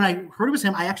so when I heard it was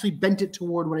him, I actually bent it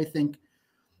toward what I think,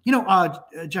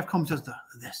 Jeff Combs does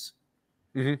this,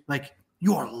 like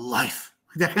your life.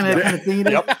 that kind of thing.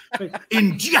 Like,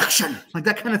 injection, like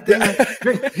that kind of thing.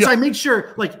 So I made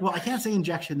sure, like, well, I can't say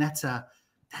injection. That's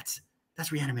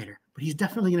Reanimator, but he's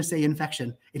definitely going to say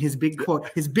infection in his big quote,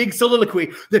 his big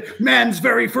soliloquy that man's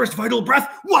very first vital breath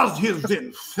was his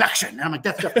infection. And I'm like,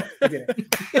 that's definitely, we did it.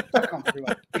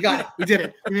 We got it. We did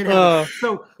it. We made it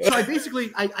so I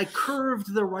basically, I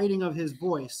curved the writing of his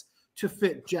voice to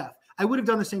fit Jeff. I would have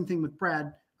done the same thing with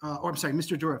Brad, or I'm sorry,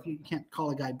 Mr. Dourif. You can't call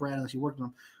a guy Brad unless you worked with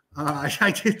him.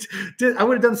 I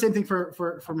would have done the same thing for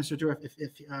Mr. Dourif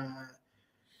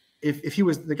if he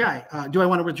was the guy. Do I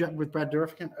want to reject with Brad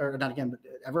Dourif again, or not again, but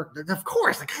ever? Of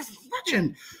course, the guy's a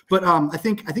legend. But I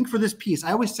think for this piece,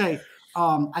 I always say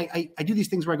I do these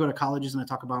things where I go to colleges and I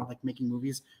talk about like making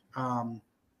movies. If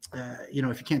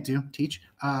you can't teach.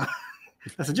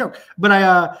 That's a joke. But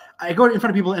I go in front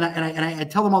of people and I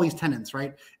tell them all these tenets,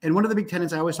 right? And one of the big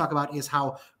tenets I always talk about is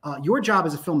how your job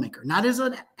as a filmmaker, not as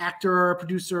an actor or a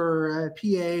producer or a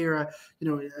PA or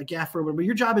a gaffer, but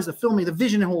your job as a filmmaker, the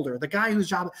vision holder, the guy whose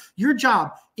job, your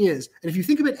job is, and if you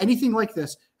think of it anything like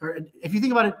this, or if you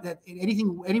think about it in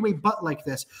anything anyway but like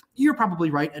this, you're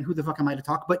probably right. And who the fuck am I to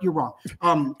talk? But you're wrong.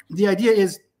 The idea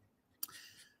is,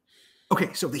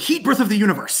 okay, so the heat birth of the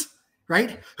universe.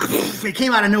 Right? It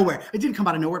came out of nowhere. It didn't come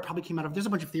out of nowhere. It probably came out of, there's a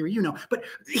bunch of theory, but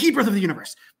the heat birth of the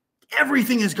universe.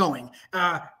 Everything is going.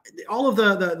 All of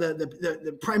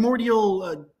the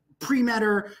primordial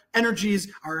pre-matter energies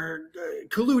are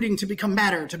colluding to become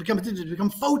matter, to become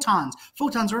photons.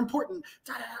 Photons are important.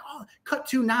 Cut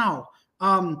to now.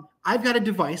 I've got a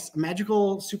device, a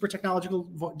magical, super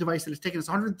technological device that has taken us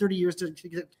 130 years to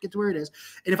get to where it is.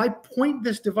 And if I point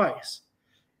this device,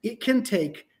 it can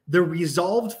take the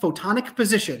resolved photonic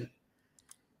position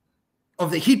of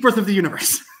the heat birth of the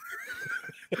universe.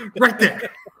 Right there.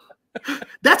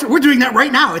 That's what we're doing that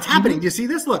right now. It's happening. Do you see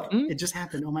this? Look, it just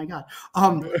happened. Oh my God.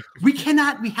 We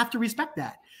have to respect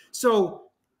that. So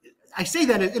I say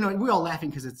that, we're all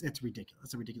laughing because it's ridiculous.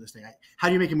 It's a ridiculous thing. How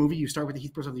do you make a movie? You start with the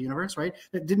heat birth of the universe, right?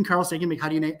 Didn't Carl Sagan make, how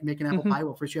do you make an apple pie?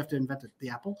 Well, first you have to invent the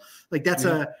apple. Like that's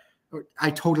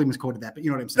I totally misquoted that, but you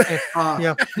know what I'm saying.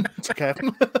 Yeah, it's okay.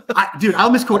 Dude,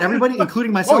 I'll misquote everybody,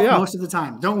 including myself, most of the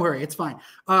time. Don't worry, it's fine.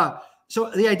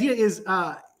 So the idea is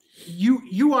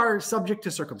you are subject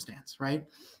to circumstance, right?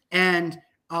 And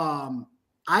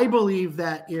I believe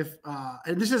that if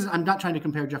and I'm not trying to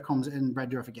compare Jeff Combs and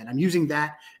Brad Dourif again. I'm using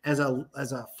that as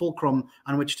a fulcrum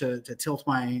on which to tilt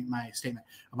my statement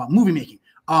about movie making.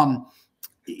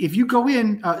 If you go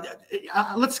in,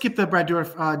 let's skip the Brad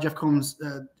Dourif, Jeff Combs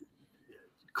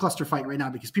cluster fight right now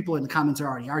because people in the comments are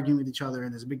already arguing with each other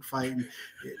and there's a big fight and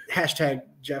hashtag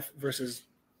Jeff versus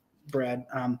Brad.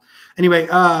 Anyway,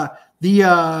 let's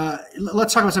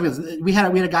talk about something else. We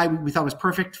had a guy we thought was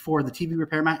perfect for the TV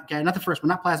repair guy, not the first one,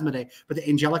 not Plasma Day, but the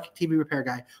angelic TV repair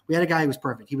guy. We had a guy who was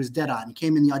perfect. He was dead on. He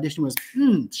came in, the audition was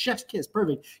chef's kiss,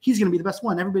 perfect. He's going to be the best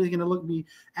one. Everybody's going to be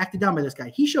acted down by this guy.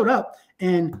 He showed up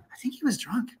and I think he was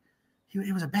drunk.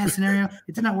 It was a bad scenario.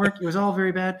 It did not work. It was all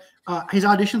very bad. His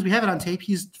auditions, we have it on tape.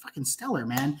 He's fucking stellar,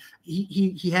 man.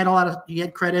 He had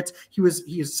credits. He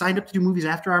was signed up to do movies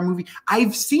after our movie.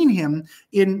 I've seen him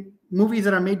in movies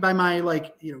that are made by my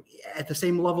at the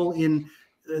same level in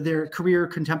their career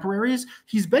contemporaries.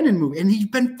 He's been in movies and he's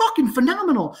been fucking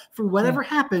phenomenal for whatever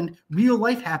happened. Real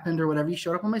life happened or whatever. He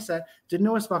showed up on my set, didn't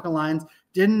know his fucking lines,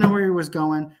 didn't know where he was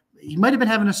going. He might have been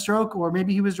having a stroke or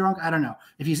maybe he was drunk. I don't know.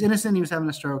 If he's innocent, he was having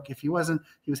a stroke. If he wasn't,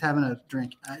 he was having a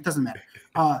drink. It doesn't matter.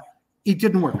 It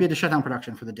didn't work. We had to shut down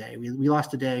production for the day. We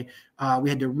lost a day. We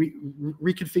had to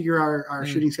reconfigure our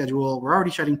shooting schedule. We're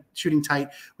already shooting tight.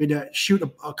 We had to shoot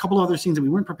a couple of other scenes that we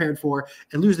weren't prepared for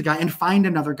and lose the guy and find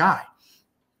another guy.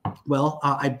 Well,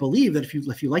 I believe that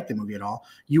if you like the movie at all,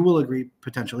 you will agree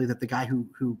potentially that the guy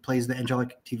who plays the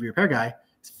angelic TV repair guy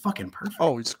is fucking perfect.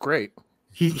 Oh, he's great.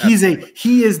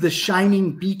 He is the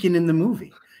shining beacon in the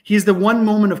movie. He's the one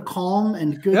moment of calm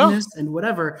and goodness and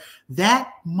whatever.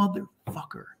 That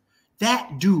motherfucker,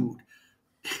 that dude,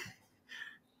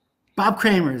 Bob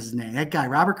Kramer is his name. That guy,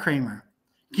 Robert Kramer.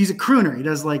 He's a crooner. He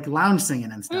does like lounge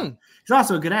singing and stuff. He's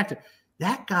also a good actor.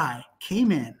 That guy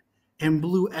came in and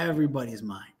blew everybody's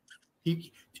mind.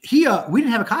 We didn't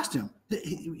have a costume.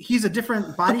 He's a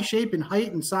different body shape and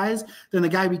height and size than the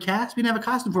guy we cast. We didn't have a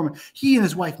costume for him. He and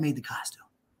his wife made the costume.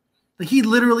 Like he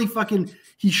literally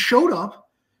he showed up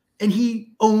and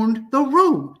he owned the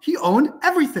room. He owned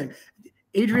everything.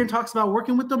 Adrian talks about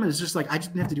working with them and it's just like, I just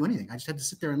didn't have to do anything. I just had to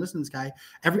sit there and listen to this guy.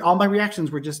 All my reactions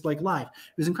were just like live.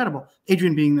 It was incredible.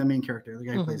 Adrian being the main character, the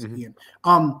guy who plays Ian.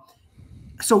 I've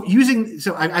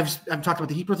talked about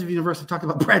the heat birth of the universe. I've talked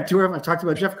about Brad Dourif. I've talked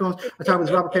about Jeff Combs. I've talked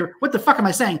about Robert Kramer. What the fuck am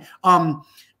I saying?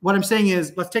 what I'm saying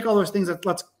is, let's take all those things.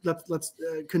 Let's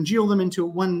congeal them into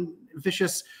one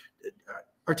vicious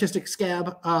artistic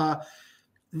scab.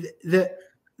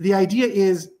 The idea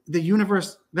is the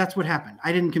universe. That's what happened.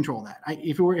 I didn't control that.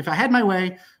 If I had my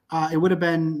way, it would have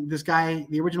been this guy,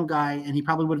 the original guy, and he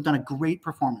probably would have done a great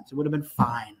performance. It would have been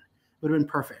fine. It would have been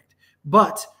perfect.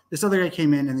 But this other guy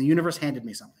came in, and the universe handed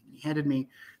me something. He handed me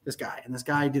this guy, and this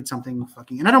guy did something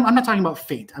fucking. And I'm not talking about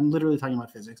fate. I'm literally talking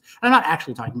about physics. I'm not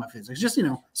actually talking about physics. Just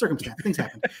circumstance. Things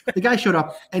happen. The guy showed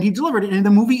up, and he delivered it. And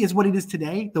the movie is what it is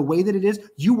today. The way that it is.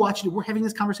 You watched it. We're having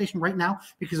this conversation right now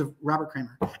because of Robert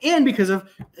Kramer, and because of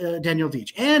Daniel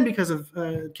Deitch, and because of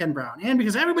Ken Brown, and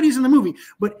because everybody's in the movie.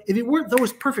 But if it weren't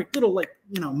those perfect little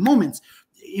moments,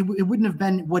 it wouldn't have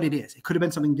been what it is. It could have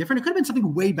been something different. It could have been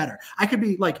something way better. I could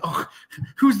be like, oh,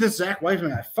 who's this Zach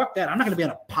Wiseman? Fuck that. I'm not going to be on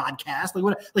a podcast.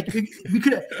 We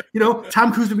could,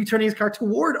 Tom Cruise would be turning his car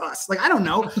toward us. I don't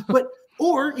know,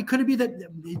 or it could be that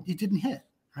it didn't hit,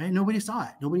 right? Nobody saw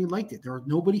it. Nobody liked it.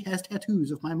 Nobody has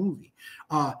tattoos of my movie.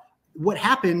 What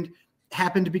happened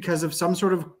because of some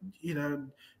sort of,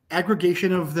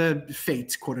 aggregation of the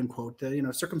fates, quote unquote, the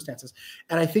circumstances.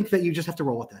 And I think that you just have to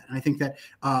roll with that. And I think that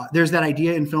there's that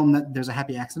idea in film that there's a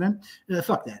happy accident.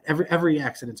 Fuck that. Every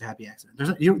accident's a happy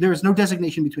accident. There's no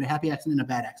designation between a happy accident and a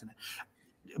bad accident,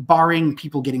 barring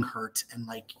people getting hurt and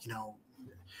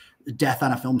death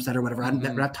on a film set or whatever.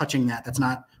 We're not touching that. That's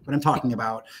not what I'm talking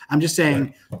about. I'm just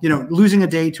saying, losing a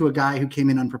day to a guy who came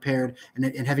in unprepared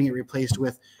and having it replaced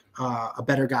with a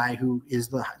better guy who is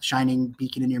the shining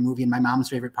beacon in your movie and my mom's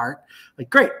favorite part.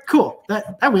 Great, cool.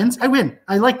 That wins. I win.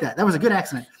 I like that. That was a good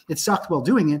accident. It sucked while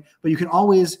doing it, but you can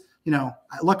always,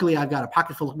 luckily I've got a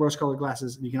pocket full of rose-colored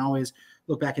glasses, and you can always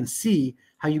look back and see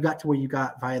how you got to where you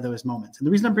got via those moments. And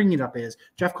the reason I'm bringing it up is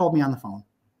Jeff called me on the phone.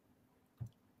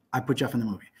 I put Jeff in the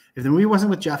movie. If the movie wasn't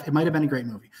with Jeff, it might have been a great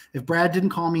movie. If Brad didn't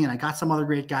call me and I got some other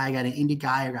great guy, I got an indie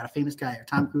guy, or got a famous guy, or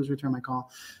Tom Cruise returned my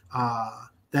call,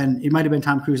 then it might have been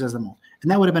Tom Cruise as the mole. And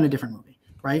that would have been a different movie,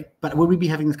 right? But would we be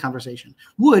having this conversation?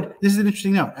 This is an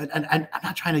interesting note. And I'm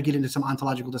not trying to get into some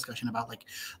ontological discussion about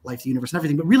life, the universe, and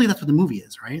everything, but really that's what the movie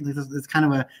is, right? It's kind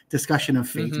of a discussion of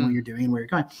fate and what you're doing and where you're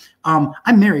going.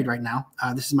 I'm married right now.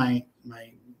 This is my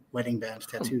wedding band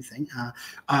tattoo thing.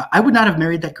 I would not have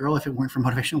married that girl if it weren't for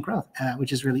motivational growth,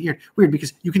 which is really weird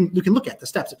because you can look at the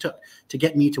steps it took to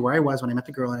get me to where I was when I met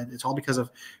the girl, and it's all because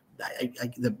of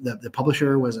the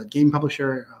publisher was a game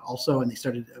publisher also, and they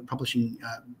started publishing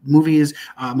movies.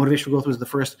 Motivational Growth was the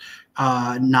first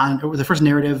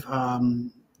narrative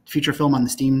feature film on the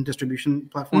Steam distribution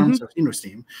platform. So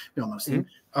Steam. We all know Steam.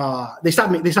 They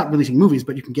stopped releasing movies,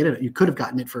 but you can get it. You could have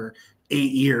gotten it for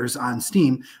 8 years on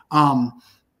Steam.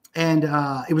 And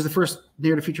it was the first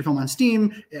narrative feature film on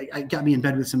Steam. It got me in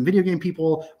bed with some video game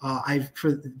people.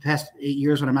 For the past 8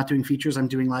 years, when I'm not doing features, I'm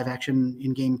doing live action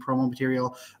in-game promo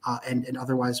material and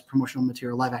otherwise promotional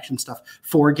material, live action stuff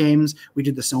for games. We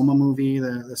did the Soma movie,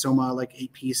 the Soma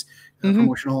 8-piece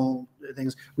promotional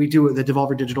things. We do the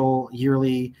Devolver Digital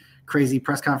yearly crazy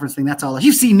press conference thing. That's all.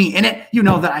 You see me in it. You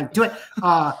know that I do it.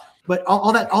 But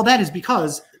all that is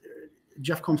because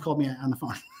Jeff Combs called me on the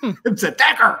phone and said,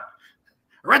 "Thacker,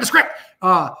 I read the script."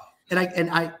 My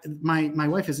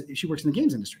wife she works in the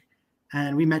games industry,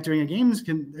 and we met during a games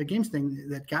thing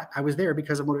I was there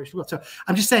because of Motivational Growth. So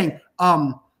I'm just saying,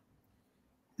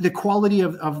 the quality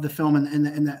of the film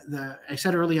and the I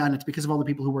said early on, it's because of all the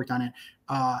people who worked on it.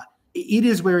 It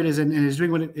is where it is and is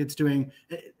doing what it's doing.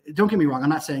 Don't get me wrong. I'm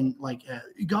not saying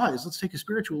guys, let's take a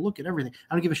spiritual look at everything.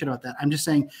 I don't give a shit about that. I'm just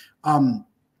saying,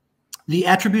 the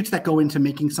attributes that go into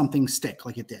making something stick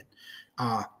like it did.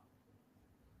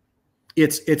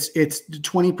 It's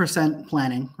 20%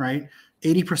 planning, right?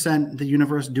 80% the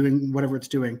universe doing whatever it's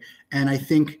doing. And I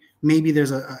think maybe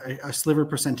there's a sliver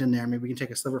percent in there. Maybe we can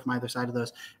take a sliver from either side of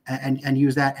those and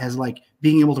use that as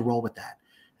being able to roll with that.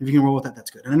 If you can roll with that,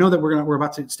 that's good. And I know that we're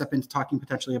about to step into talking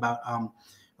potentially about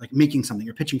making something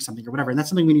or pitching something or whatever. And that's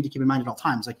something we need to keep in mind at all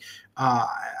times. I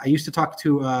used to talk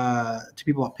to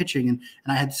people about pitching, and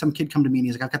I had some kid come to me and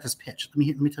he's like, "I've got this pitch. Let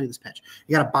me tell you this pitch.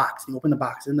 You got a box. You open the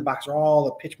box. In the box are all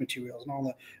the pitch materials and all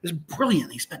the. It's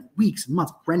brilliant. He spent weeks and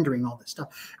months rendering all this stuff.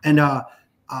 And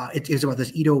it is about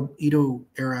this Edo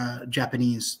era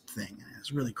Japanese thing. And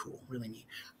it's really cool, really neat.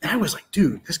 And I was like,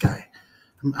 dude, this guy.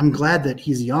 I'm glad that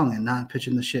he's young and not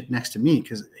pitching the shit next to me,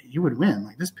 because you would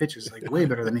win. This pitch is way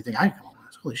better than anything I come up with.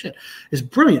 Holy shit. It's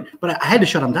brilliant. But I had to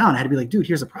shut him down. I had to be like, dude,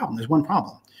 here's the problem. There's one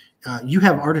problem. You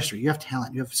have artistry, you have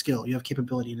talent, you have skill, you have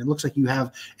capability, and it looks like you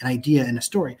have an idea and a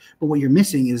story. But what you're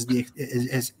missing is you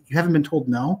haven't been told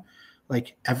no.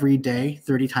 like every day,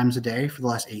 30 times a day for the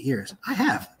last 8 years. I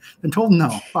have been told, no,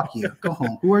 fuck you, go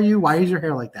home. Who are you? Why is your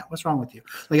hair like that? What's wrong with you?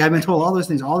 Like, I've been told all those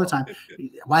things all the time.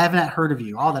 Why haven't I heard of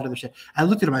you? All that other shit. I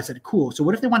looked at him. I said, cool. So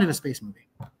what if they wanted a space movie?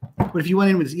 What if you went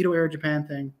in with this Edo Era Japan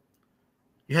thing?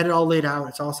 You had it all laid out.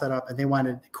 It's all set up. And they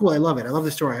wanted, cool, I love it. I love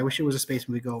the story. I wish it was a space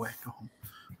movie. Go away. Go home.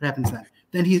 What happens then?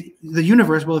 Then the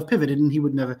universe will have pivoted and he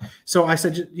would never. So I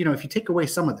said, you know, if you take away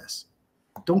some of this,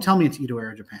 don't tell me it's Edo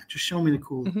Era Japan. Just show me the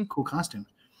cool costumes.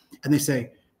 And they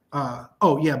say,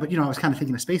 oh, yeah, but, you know, I was kind of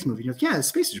thinking a space movie. You're like, yeah, it's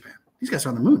Space Japan. These guys are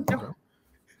on the moon. Yeah.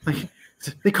 Like,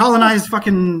 they colonized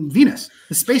fucking Venus.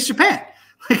 It's Space Japan.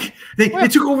 Like, they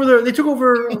took over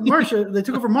Martian. They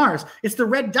took over Mars. It's the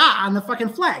red dot on the fucking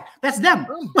flag. That's them.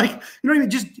 Like, you know what I mean?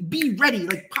 Just be ready.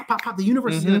 Like, pop, pop, pop. The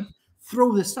universe is going to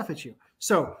throw this stuff at you.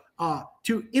 So,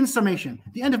 in summation,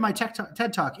 the end of my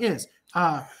TED Talk is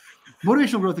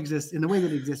motivational growth exists in the way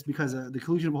that it exists because of the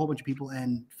collusion of a whole bunch of people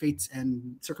and fates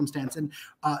and circumstance. And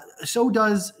so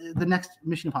does the next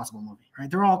Mission Impossible movie, right?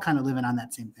 They're all kind of living on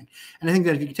that same thing. And I think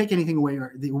that if you could take anything away,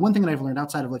 or the one thing that I've learned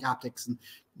outside of like optics and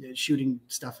shooting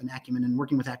stuff and acumen and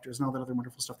working with actors and all that other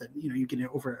wonderful stuff that, you know, you get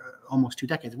over almost 2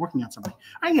 decades of working on something.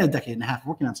 I get a decade and a half of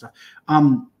working on stuff.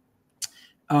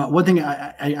 One thing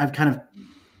I've kind of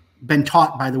been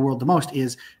taught by the world the most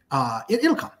is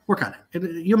it'll come. Work on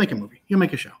it. You'll make a movie. You'll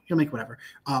make a show. You'll make whatever.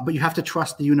 But you have to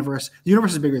trust the universe. The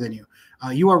universe is bigger than you.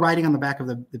 You are riding on the back of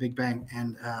the Big Bang,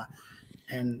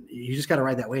 and you just got to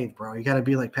ride that wave, bro. You got to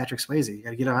be like Patrick Swayze. You got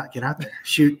to get out there,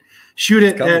 shoot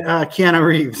it at Keanu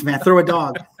Reeves, man. Throw a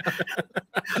dog.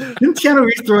 Didn't Keanu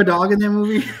Reeves throw a dog in that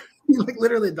movie? Like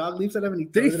literally, a dog leaps at him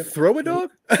and did he throw a dog?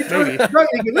 Maybe. He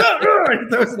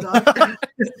throws a dog.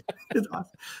 It's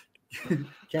awesome.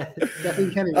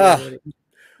 Kathleen Kennedy.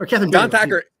 Or Catherine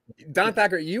Don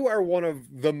Thacker, you are one of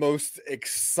the most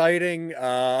exciting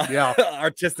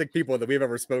artistic people that we've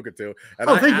ever spoken to. And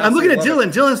I'm looking at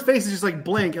Dylan. Dylan's face is just like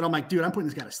blank, and I'm like, dude, I'm putting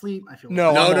this guy to sleep. I feel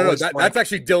no. That's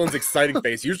actually Dylan's exciting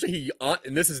face. Usually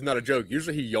and this is not a joke.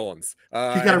 Usually he yawns.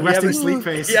 He's got a resting sleep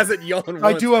face. He hasn't yawned.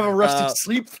 I do have a resting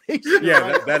sleep face.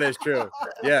 Yeah, that is true.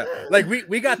 Yeah, like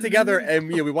we got together and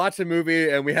we watched a movie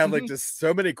and we had like just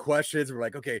so many questions. We're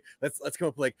like, okay, let's come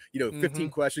up with like 15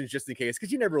 questions just in case,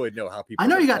 because you never really know how people. I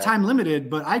know you got time limited,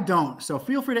 but I don't. So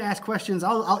feel free to ask questions.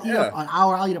 I'll eat up an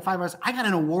hour. I'll eat up 5 hours. I got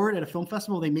an award at a film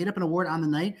festival. They made up an award on the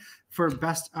night for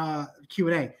best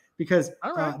Q&A because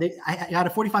I had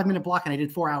a 45-minute block and I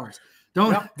did 4 hours.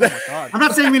 Don't. Oh my God. I'm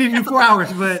not saying we need to do 4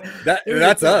 hours, but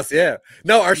that's us. Yeah.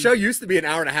 No, our show used to be an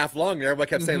hour and a half long. And everybody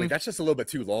kept saying like that's just a little bit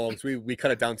too long, so we cut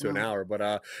it down to an hour.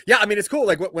 But yeah, I mean it's cool.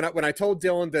 Like when I told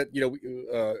Dylan that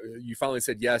you finally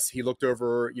said yes, he looked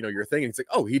over your thing and he's like,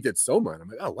 oh, he did Soma. And I'm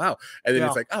like, oh wow. And then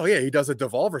he's like, oh yeah, he does a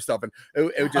Devolver stuff. And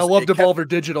I love Devolver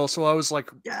Digital, so I was like,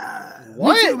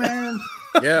 what, me too, man?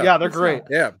 Yeah, they're great.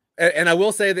 Yeah. And I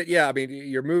will say that, I mean,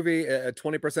 your movie,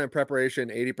 20% preparation,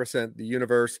 80% the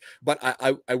universe. But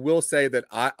I will say that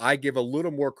I give a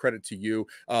little more credit to you.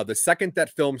 The second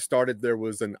that film started, there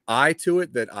was an eye to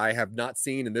it that I have not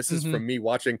seen. And this is from me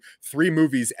watching 3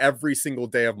 movies every single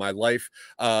day of my life.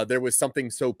 There was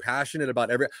something so passionate about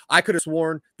I could have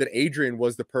sworn that Adrian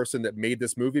was the person that made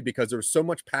this movie because there was so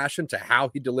much passion to how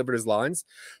he delivered his lines.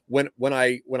 When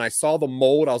I saw the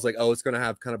mold, I was like, oh, it's going to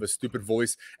have kind of a stupid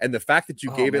voice. And the fact that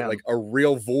you gave it like a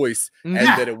real voice and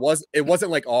that it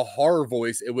wasn't like a horror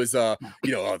voice. It was the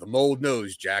mold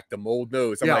knows, Jack, the mold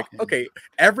knows. I'm like, okay,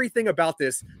 everything about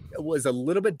this was a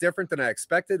little bit different than I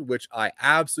expected, which I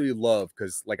absolutely love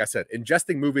because like I said,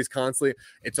 ingesting movies constantly,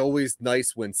 it's always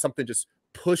nice when something just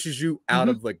pushes you out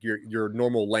of like your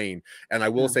normal lane. And I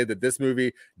will say that this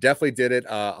movie definitely did it.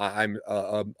 I'm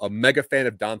a mega fan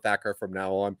of Don Thacker from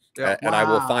now on, and I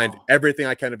will find everything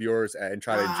I can of yours and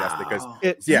try to ingest it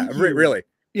because really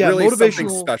something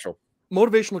special.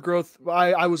 Motivational growth.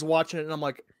 I was watching it and I'm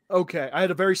like, okay, I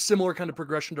had a very similar kind of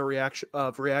progression to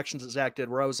reactions that Zach did,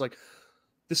 where I was like,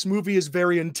 this movie is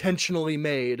very intentionally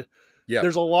made. Yeah,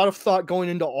 there's a lot of thought going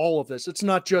into all of this. It's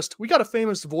not just we got a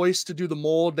famous voice to do the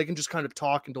mold. They can just kind of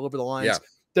talk and deliver the lines. Yeah.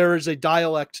 There is a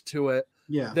dialect to it.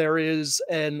 Yeah, there is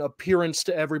an appearance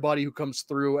to everybody who comes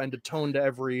through and a tone to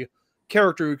every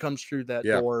character who comes through that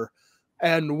door.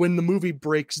 And when the movie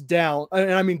breaks down,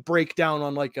 and I mean break down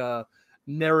on like a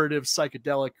narrative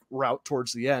psychedelic route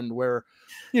towards the end, where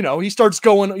he starts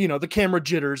going, the camera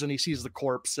jitters and he sees the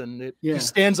corpse and he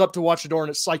stands up to watch the door and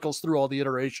it cycles through all the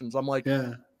iterations. I'm like,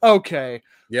 okay,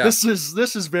 this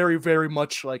is very, very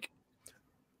much like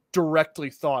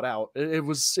directly thought out.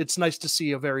 It's nice to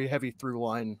see a very heavy through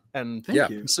line and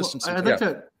consistency. Well, I'd like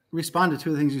to respond to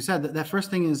two of the things you said. That first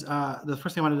thing is the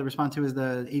first thing I wanted to respond to is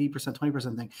the 80%,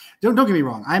 20% thing. Don't get me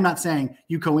wrong. I'm not saying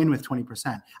you go in with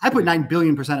 20%. I put 9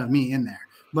 billion% of me in there,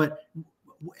 but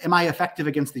am I effective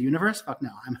against the universe? Fuck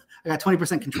no. I got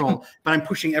 20% control, but I'm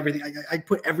pushing everything. I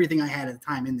put everything I had at the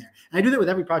time in there, and I do that with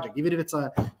every project, even if it's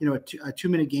a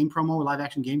 2-minute game promo, or live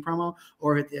action game promo,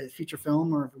 or a feature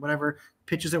film, or whatever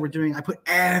pitches that we're doing. I put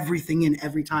everything in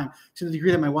every time, to the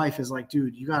degree that my wife is like,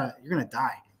 "Dude, you're gonna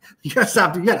die. You gotta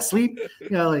stop. You gotta sleep. You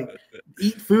gotta like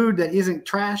eat food that isn't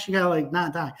trash. You gotta like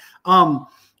not die."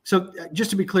 So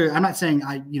just to be clear, I'm not saying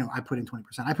I put in 20%.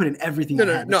 I put in everything. I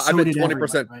had. I meant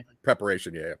 20% right?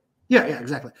 Preparation. Yeah,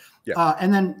 exactly. Yeah.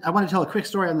 And then I want to tell a quick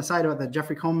story on the side about the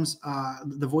Jeffrey Combs,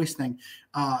 the voice thing.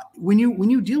 When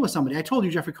you deal with somebody, I told you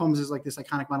Jeffrey Combs is like this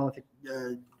iconic monolithic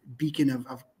beacon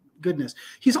of goodness.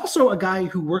 He's also a guy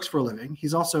who works for a living.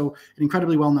 He's also an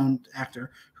incredibly well-known actor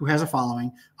who has a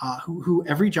following, who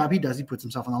every job he does, he puts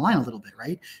himself on the line a little bit,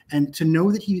 right? And to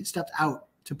know that he stepped out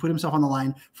to put himself on the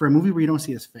line for a movie where you don't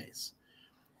see his face,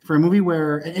 for a movie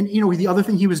where, and the other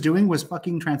thing he was doing was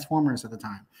fucking Transformers at the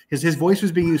time. His voice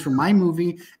was being used for my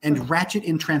movie and Ratchet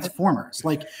in Transformers.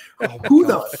 Like, who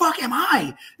the fuck am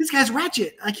I? This guy's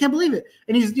Ratchet. I can't believe it.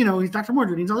 And he's Dr.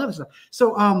 Mordred. He's all the other stuff.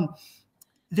 So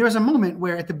there was a moment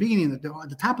where at the beginning, at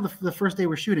the top of the first day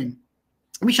we're shooting,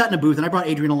 we shot in a booth, and I brought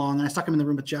Adrian along, and I stuck him in the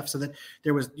room with Jeff so that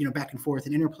there was, back and forth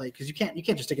and interplay, because you can't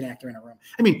just stick an actor in a room.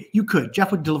 I mean, you could. Jeff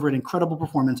would deliver an incredible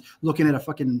performance looking at a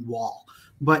fucking wall,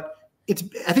 but I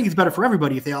think it's better for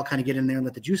everybody if they all kind of get in there and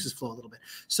let the juices flow a little bit.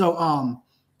 So, and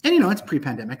it's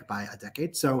pre-pandemic by a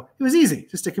decade, so it was easy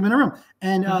to stick him in a room,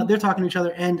 and they're talking to each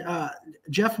other, and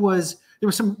Jeff there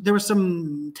was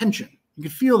some tension. You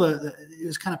could feel it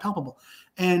was kind of palpable,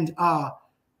 and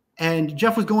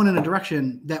Jeff was going in a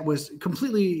direction that was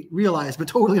completely realized, but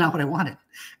totally not what I wanted.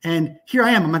 And here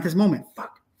I am. I'm at this moment.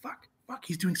 Fuck.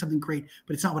 He's doing something great,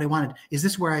 but it's not what I wanted. Is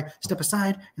this where I step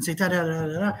aside and say da da da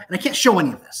da da? And I can't show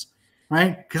any of this,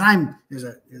 right? Because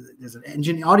there's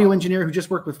an audio engineer who just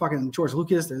worked with fucking George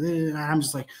Lucas. And I'm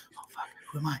just like, oh fuck,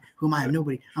 who am I? I'm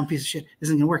nobody. I'm a piece of shit. This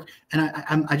isn't gonna work. And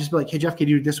I just be like, hey Jeff, can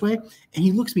you do it this way? And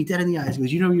he looks me dead in the eyes. He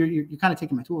goes, you're kind of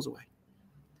taking my tools away.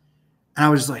 And I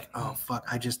was just like, oh, fuck,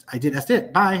 I did. That's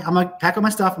it. Bye. I'm going to pack up my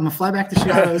stuff. I'm going to fly back to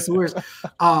Chicago. This is the worst.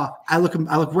 I look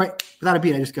right without a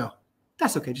beat. I just go,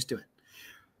 that's okay. Just do it.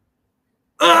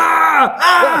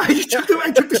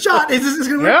 I took the shot. Is this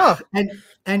going to work? Yeah.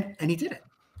 And he did it.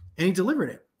 And he delivered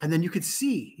it. And then you could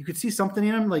see something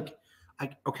in him like,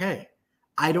 okay,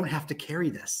 I don't have to carry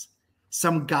this.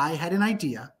 Some guy had an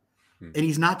idea, and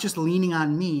he's not just leaning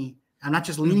on me. I'm not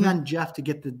just leaning on Jeff to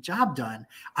get the job done.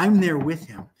 I'm there with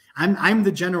him. I'm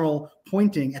the general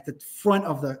pointing at the front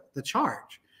of the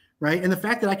charge, right? And the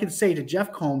fact that I could say to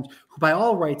Jeff Combs, who by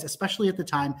all rights, especially at the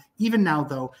time, even now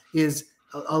though, is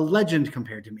a legend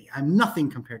compared to me. I'm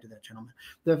nothing compared to that gentleman.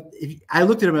 I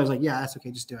looked at him and I was like, yeah, that's okay,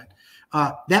 just do it.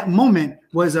 That moment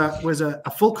was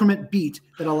a fulcrum beat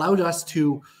that allowed us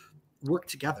to work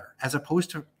together, as opposed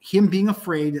to him being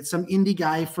afraid that some indie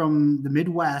guy from the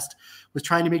Midwest was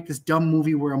trying to make this dumb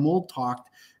movie where a mold talked.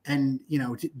 And,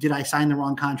 did I sign the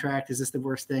wrong contract? Is this the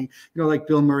worst thing? Like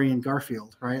Bill Murray and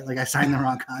Garfield, right? Like I signed the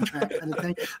wrong contract kind of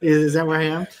thing. Is that where I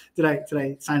am? Did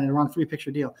I sign the wrong 3-picture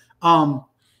deal?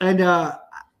 And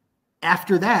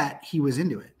after that, he was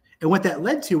into it. And what that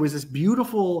led to was this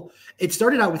beautiful, it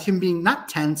started out with him being not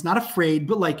tense, not afraid,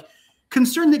 but like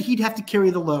concerned that he'd have to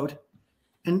carry the load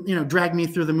and, drag me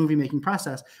through the movie making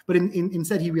process. But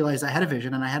instead he realized I had a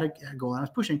vision and I had a goal and I was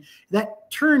pushing.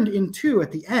 That turned into,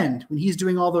 at the end, when he's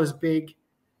doing all those big,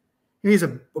 he has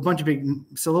a bunch of big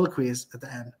soliloquies at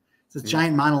the end. It's a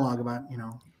giant monologue about,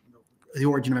 the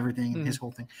origin of everything and his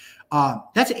whole thing.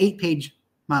 That's an 8-page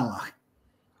monologue.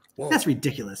 Whoa. That's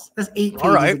ridiculous. That's 8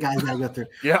 pages the guy's got to go through.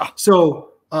 Yeah.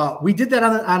 So we did that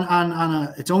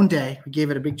on its own day. We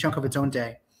gave it a big chunk of its own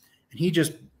day. And he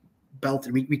just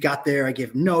belted. We got there. I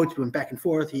gave him notes. We went back and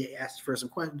forth. He asked for some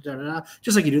questions,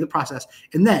 just like you do the process.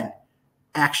 And then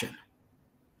action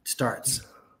starts.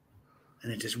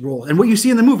 And it just rolls. And what you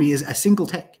see in the movie is a single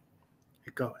take.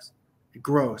 It goes. It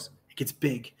grows. It gets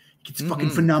big. It gets fucking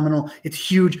phenomenal. It's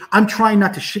huge. I'm trying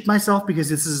not to shit myself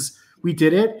because we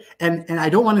did it. And I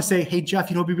don't want to say, hey,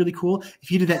 Jeff, it'd be really cool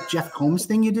if you did that Jeff Combs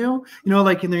thing you do,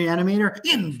 like in the Reanimator,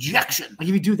 injection. Like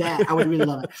if you do that, I would really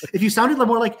love it. If you sounded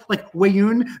more like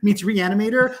Wayun meets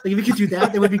Reanimator, like if you could do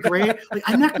that would be great. Like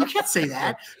you can't say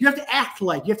that. You have to act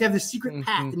like, you have to have the secret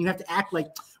pact and you have to act like,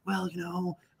 well,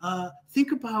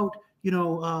 think about,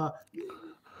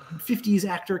 50s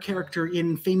actor character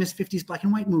in famous 50s black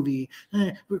and white movie.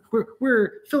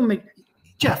 We're filmmaking.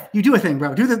 Jeff, you do a thing,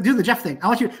 bro. Do the Jeff thing. I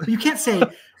want you, but you can't say,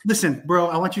 listen, bro,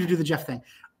 I want you to do the Jeff thing.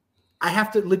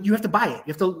 you have to buy it.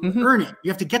 You have to earn it.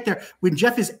 You have to get there. When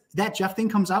Jeff thing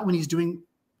comes out when he's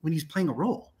playing a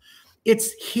role,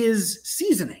 it's his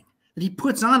seasoning that he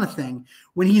puts on a thing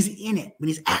when he's in it, when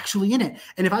he's actually in it.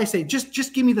 And if I say,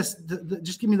 just give me this,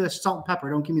 just give me the salt and pepper,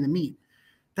 don't give me the meat,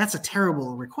 that's a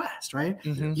terrible request, right?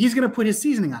 He's going to put his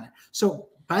seasoning on it. So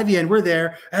by the end, we're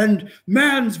there, and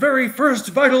man's very first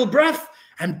vital breath,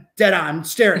 I'm dead on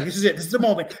staring. This is it. This is the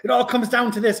moment. It all comes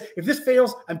down to this. If this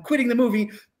fails, I'm quitting the movie.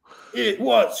 It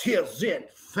was his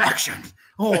infection.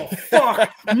 Oh,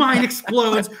 fuck. Mine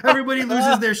explodes. Everybody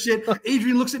loses their shit.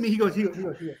 Adrian looks at me. He goes. He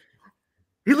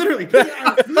literally. We're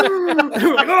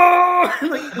like, oh!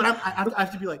 But I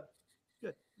have to be like,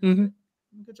 good.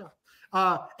 Good job.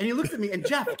 And he looks at me, and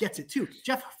Jeff gets it too.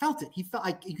 Jeff felt it. He felt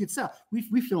like you could tell.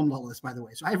 We filmed all this, by the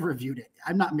way, so I've reviewed it.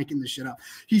 I'm not making this shit up.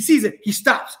 He sees it. He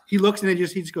stops. He looks, and then he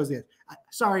just goes this.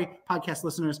 Sorry, podcast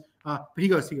listeners, but he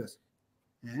goes.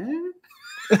 Eh?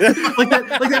 like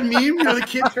that meme, you know, the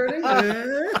kid turning,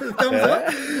 thumbs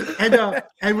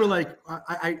up, and we're like,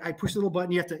 I push the little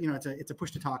button. You have to, you know, it's a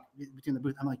push to talk between the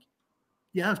booth. I'm like,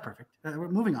 yeah, that was perfect. We're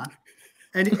moving on.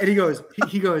 And he goes.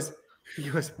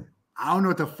 I don't know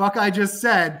what the fuck I just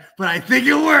said, but I think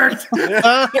it worked.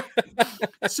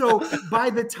 So by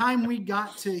the time we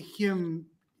got to him,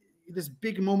 this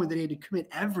big moment that he had to commit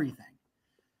everything,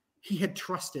 he had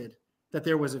trusted that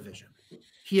there was a vision.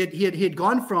 He had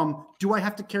gone from, do I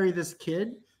have to carry this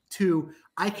kid, to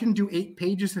I can do 8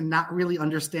 pages and not really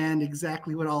understand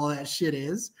exactly what all of that shit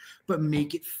is, but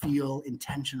make it feel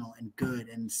intentional and good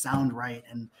and sound right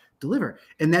and deliver.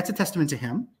 And that's a testament to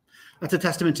him. That's a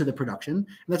testament to the production. And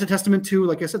that's a testament to,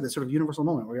 like I said, this sort of universal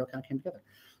moment where we all kind of came together.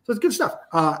 So it's good stuff.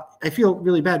 I feel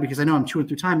really bad because I know I'm chewing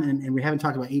through time, and we haven't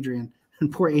talked about Adrian.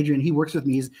 And poor Adrian, he works with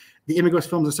me. He's the Imagos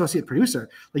Films associate producer.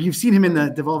 Like, you've seen him in the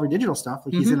Devolver Digital stuff.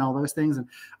 Like, he's in all those things. And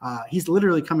he's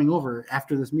literally coming over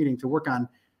after this meeting to work on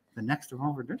the next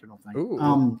Devolver Digital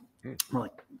thing. We're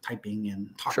like typing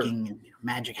and talking and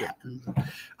magic happens.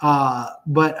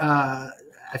 But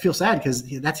I feel sad because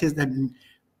that's his.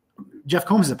 Jeff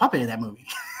Combs is a puppet in that movie.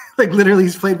 Like, literally,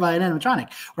 he's played by an animatronic.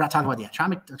 We're not talking about the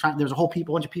animatronic. There's a whole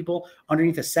bunch of people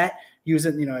underneath the set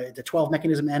using, you know, the 12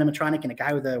 mechanism animatronic and a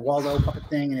guy with a Waldo puppet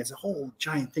thing, and it's a whole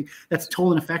giant thing. That's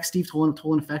Tolan Effects. Steve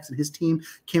Tolan Effects and his team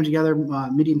came together.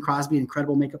 Midian Crosby, an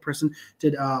incredible makeup person,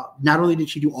 did not only did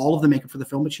she do all of the makeup for the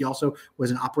film, but she also was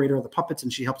an operator of the puppets,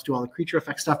 and she helps do all the creature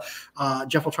effect stuff.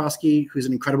 Jeff Oltrowski, who's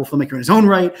an incredible filmmaker in his own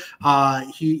right,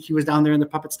 he was down there in the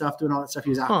puppet stuff doing all that stuff. He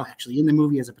was actually in the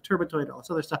movie as a perturbator, all this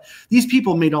other stuff. These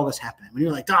people made all this happen. When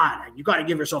you're like, Don, you got to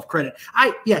give yourself credit.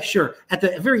 Yeah, sure. At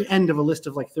the very end of a list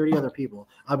of like 30 other people,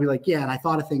 I'll be like, yeah, and I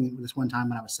thought a thing this one time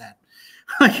when I was sad.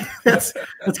 Like, that's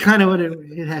kind of what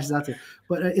it hashes out to.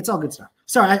 But it's all good stuff.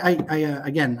 Sorry,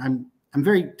 again, I'm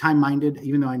very time-minded,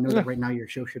 even though I know that right now your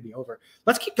show should be over.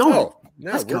 Let's keep going.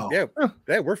 Let's go.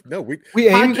 We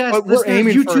aim. We're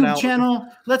aiming YouTube for an hour. Channel.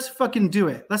 Let's fucking do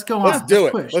it. Let's go on. Let's do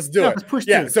it. Let's do it. Let's push.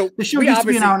 Yeah. So the show used to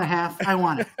be an hour and a half. I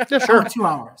want it. Sure. I want 2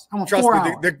 hours. I want Trust 4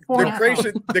 me, hours.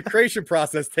 the creation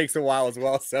process takes a while as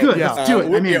well. So good. Let's do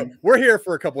it. We're here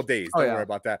for a couple of days. Don't worry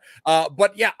about that.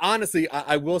 But yeah, honestly,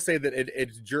 I will say that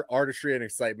it's your artistry and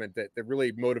excitement that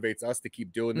really motivates us to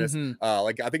keep doing this.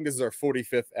 Like, I think this is our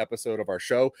 45th episode of our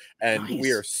show, and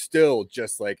we are still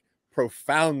just like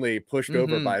profoundly pushed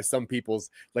over by some people's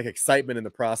like excitement in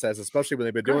the process, especially when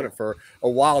they've been doing it for a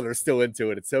while. They're still into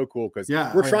it. It's so cool because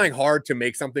we're trying hard to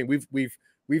make something. We've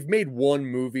made one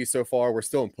movie so far. We're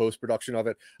still in post-production of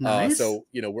it. Nice. So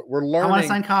you know, we're learning. I want a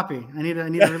signed copy. I need a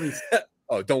release.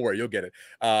 Oh, don't worry, you'll get it.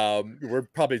 We're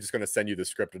probably just going to send you the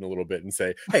script in a little bit and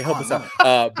say, hey, help us out.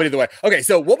 But either way, okay,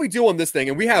 so what we do on this thing,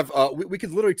 and we have, we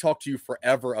could literally talk to you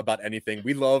forever about anything.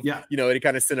 We love, you know, any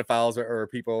kind of cinephiles or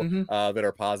people that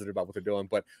are positive about what they're doing.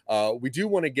 But we do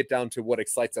want to get down to what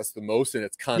excites us the most, and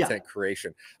it's content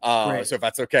creation. So if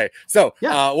that's okay. So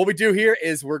what we do here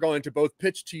is we're going to both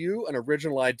pitch to you an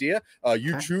original idea.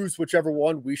 You choose whichever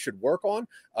one we should work on.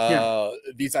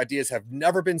 These ideas have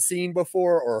never been seen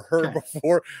before or heard before.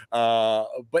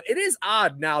 But it is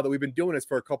odd now that we've been doing this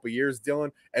for a couple of years,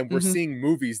 Dylan, and we're seeing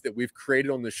movies that we've created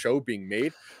on the show being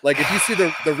made. Like, if you see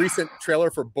the recent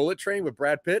trailer for Bullet Train with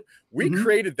Brad Pitt, we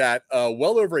created that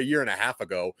well over a year and a half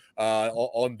ago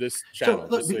on this channel.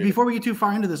 So, look, before we get too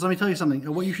far into this, let me tell you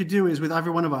something. What you should do is, with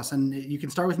every one of us, and you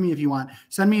can start with me if you want,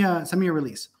 send me a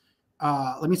release.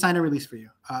 Let me sign a release for you.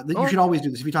 You should always do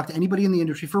this. If you talk to anybody in the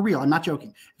industry, for real, I'm not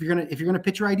joking. If you're gonna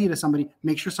pitch your idea to somebody,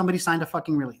 make sure somebody signed a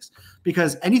fucking release.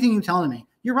 Because anything you're telling me,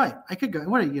 you're right. I could go.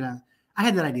 I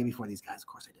had that idea before these guys. Of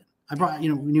course I did. I brought,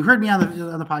 when you heard me on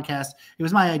the podcast, it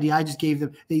was my idea. I just gave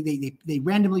them, they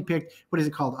randomly picked, what is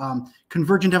it called?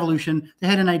 Convergent Evolution. They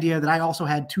had an idea that I also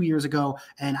had 2 years ago,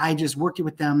 and I just worked it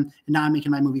with them, and now I'm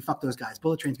making my movie. Fuck those guys.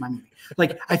 Bullet Train's my movie.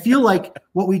 Like, I feel like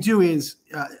what we do is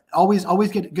always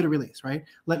get a release, right?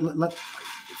 Spend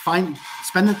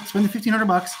the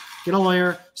 $1,500, get a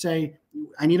lawyer, say,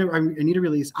 I need a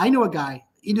release. I know a guy,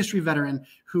 industry veteran,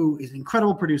 who is an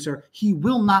incredible producer. He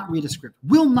will not read a script,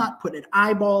 will not put an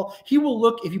eyeball. He will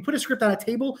look, if you put a script on a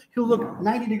table, he'll look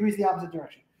 90 degrees the opposite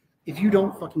direction. If you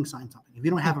don't fucking sign something, if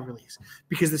you don't have a release,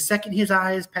 because the second his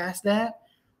eyes pass that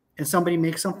and somebody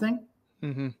makes something,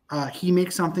 he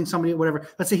makes something, somebody, whatever.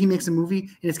 Let's say he makes a movie and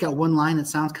it's got one line that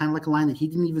sounds kind of like a line that he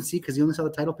didn't even see because he only saw the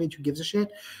title page. Who gives a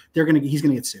shit? He's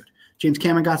gonna get sued. James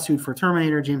Cameron got sued for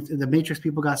Terminator. The Matrix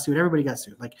people got sued. Everybody got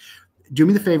sued. Like, do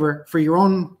me the favor for your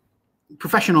own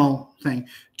professional thing.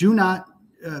 Do not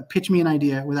pitch me an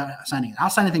idea without signing it. I'll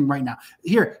sign anything right now.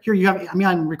 Here, you have me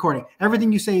on recording.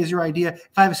 Everything you say is your idea.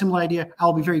 If I have a similar idea,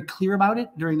 I'll be very clear about it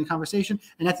during the conversation.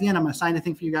 And at the end, I'm going to sign a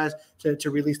thing for you guys to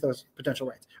release those potential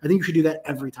rights. I think you should do that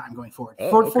every time going forward.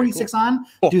 46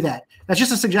 cool. Do that. That's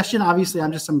just a suggestion. Obviously,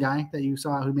 I'm just some guy that you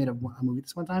saw who made a movie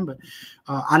this one time. But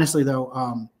honestly,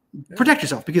 though, protect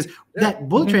yourself, because that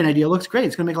Bullet Train idea looks great.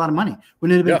 It's going to make a lot of money.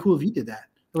 Wouldn't it have been cool if you did that?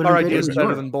 Our idea is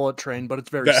better than Bullet Train, but it's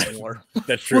very similar.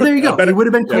 That's true. Well, there you go. It would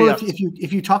have been cool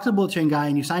if you talked to the Bullet Train guy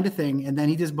and you signed a thing, and then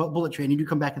he does Bullet Train, and you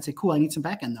come back and say, "Cool, I need some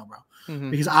back end though, bro,"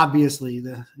 because obviously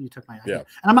you took my idea. Yeah.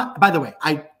 And I'm not. By the way,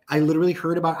 I literally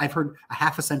I've heard a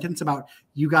half a sentence about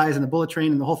you guys and the Bullet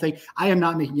Train and the whole thing. I am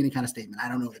not making any kind of statement. I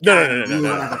don't know.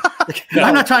 No.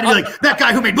 I'm not trying to be like that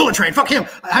guy who made Bullet Train. Fuck him.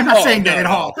 I'm not saying that at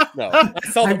all. No, I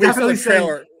saw the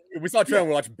trailer. We saw a trailer.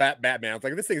 We watched Batman. I was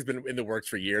like, this thing's been in the works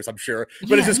for years, I'm sure.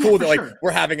 But it's just cool that we're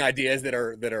having ideas that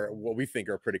are what we think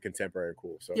are pretty contemporary and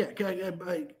cool. So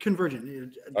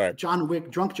convergent. Right. John Wick,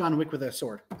 drunk John Wick with a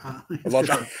sword.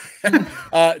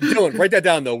 Dylan, write that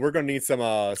down though. We're gonna need some.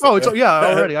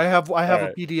 Already. I have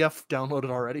a PDF downloaded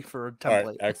already for a template.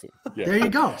 Right, excellent. Yeah. There you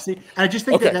go. See, and I just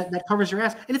think that covers your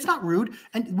ass, and it's not rude.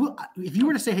 And if you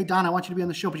were to say, "Hey Don, I want you to be on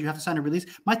the show, but you have to sign a release,"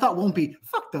 my thought won't be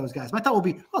 "fuck those guys." My thought will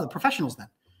be, "Oh, the professionals then."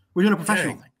 We're doing a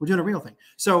professional thing. We're doing a real thing.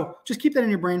 So just keep that in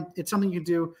your brain. It's something you can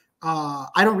do.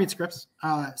 I don't read scripts.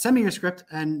 Send me your script,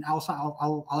 and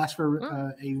I'll ask for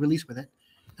a release with it,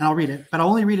 and I'll read it. But I'll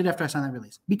only read it after I sign that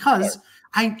release, because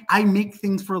I make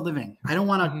things for a living. I don't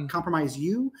want to compromise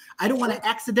you. I don't want to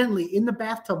accidentally in the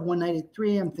bathtub one night at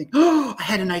 3 a.m. think, "Oh, I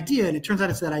had an idea," and it turns out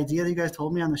it's that idea that you guys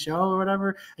told me on the show or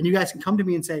whatever. And you guys can come to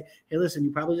me and say, "Hey, listen,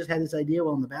 you probably just had this idea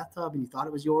while in the bathtub, and you thought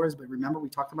it was yours, but remember we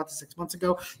talked about this 6 months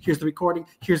ago. Here's the recording.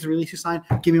 Here's the release you signed.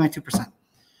 Give me my 2%.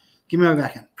 Give me my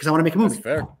back end, because I want to make a movie." That's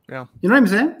fair. Yeah. You know what I'm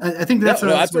saying? I think that's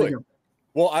absolutely.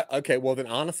 Well, well then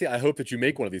honestly, I hope that you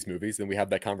make one of these movies and we have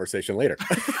that conversation later.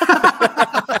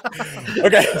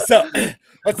 Okay, so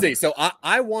let's see. So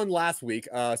I won last week.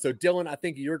 So Dylan, I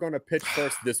think you're going to pitch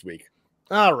first this week.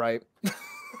 All right.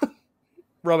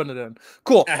 Rubbing it in.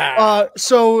 Cool.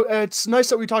 So it's nice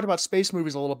that we talked about space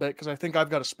movies a little bit, because I think I've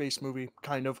got a space movie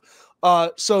kind of.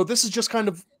 So this is just kind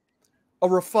of a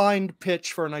refined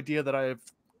pitch for an idea that I've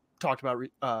talked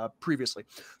about previously.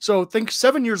 So think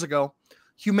 7 years ago,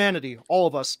 humanity, all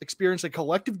of us, experienced a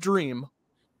collective dream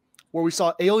where we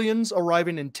saw aliens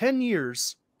arriving in 10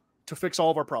 years to fix all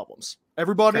of our problems.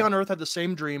 Everybody on Earth had the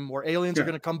same dream where aliens are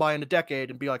going to come by in a decade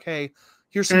and be like, "Hey,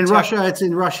 here's some." And in Russia, it's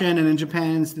in Russian, and in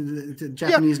Japan, it's the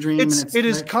Japanese dream. It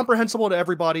is comprehensible to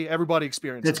everybody. Everybody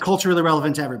experiences it. It's culturally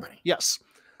relevant to everybody. Yes.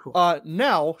 Cool.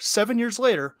 Now, 7 years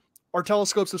later, our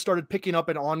telescopes have started picking up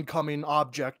an oncoming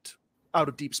object out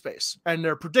of deep space, and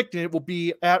they're predicting it will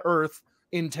be at Earth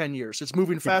in 10 years. It's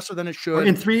moving faster than it should. Or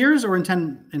in 3 years, or in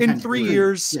 10? In 3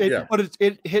 years. But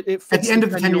it fits at the end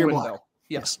of the 10-year block.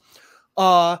 Yes.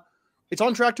 It's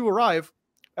on track to arrive,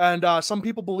 and some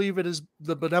people believe it is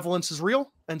the benevolence is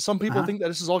real, and some people think that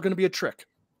this is all going to be a trick.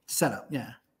 Setup,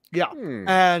 yeah. Yeah.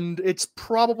 And it's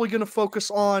probably going to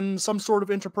focus on some sort of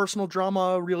interpersonal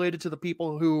drama related to the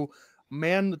people who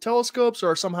man the telescopes,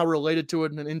 or are somehow related to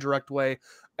it in an indirect way,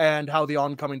 and how the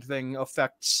oncoming thing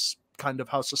affects kind of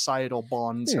how societal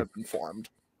bonds have been formed.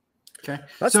 Okay.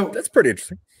 That's pretty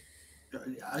interesting.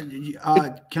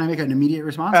 Can I make an immediate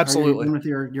response? Absolutely. With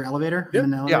your elevator? Yep. In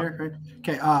the elevator? Right?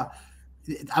 Okay.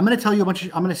 I'm going to tell you I'm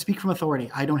going to speak from authority.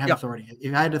 I don't have authority.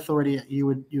 If I had authority, you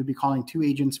would be calling 2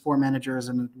 agents, 4 managers,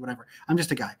 and whatever. I'm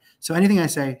just a guy. So anything I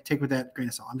say, take with that grain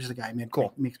of salt. I'm just a guy.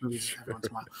 Makes movies every once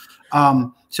in a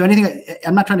while. So anything,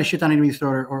 I'm not trying to shit down anybody's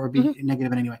throat or be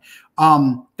negative in any way.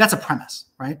 That's a premise,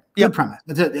 right? Good premise.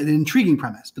 It's an intriguing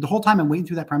premise. But the whole time I'm waiting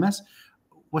through that premise,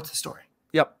 what's the story?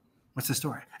 Yep. What's the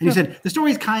story? And you said the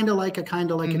story is kind of like it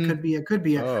could be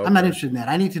a. Oh, I'm not interested in that.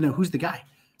 I need to know who's the guy.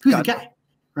 Who's the guy?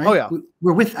 Right? Oh yeah,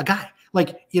 we're with a guy.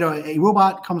 Like, you know, a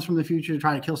robot comes from the future to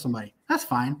try to kill somebody. That's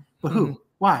fine, but who?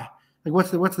 Why? Like,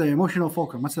 what's the emotional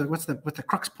fulcrum? What's the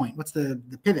crux point? What's the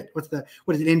pivot? What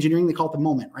is it? Engineering? They call it the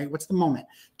moment, right? What's the moment?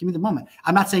 Give me the moment.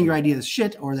 I'm not saying your idea is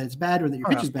shit or that it's bad or that your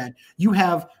pitch is bad. You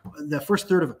have the first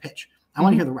third of a pitch. I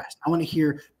want to hear the rest. I want to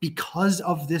hear, because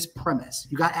of this premise,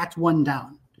 you got act 1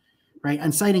 down, right?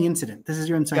 Inciting incident. This is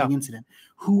your inciting incident.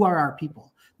 Who are our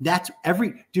people? That's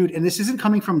every dude. And this isn't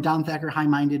coming from Don Thacker,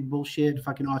 high-minded bullshit,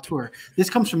 fucking auteur. This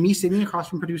comes from me sitting across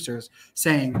from producers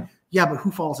saying, yeah, but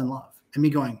who falls in love? And me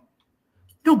going,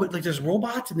 no, but like there's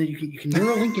robots and then you can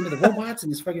mirror link into the robots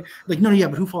and it's fucking like, no, yeah,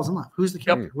 but who falls in love? Who's the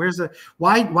character? Where's the,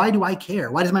 why do I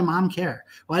care? Why does my mom care?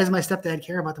 Why does my stepdad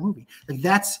care about the movie? Like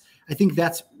I think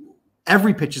that's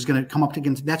every pitch is going to come up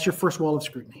against. That's your first wall of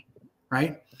scrutiny,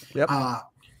 right? Yep.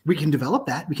 We can develop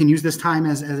that. We can use this time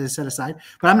as a set aside,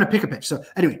 but I'm going to pick a pitch. So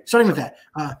anyway, starting with that,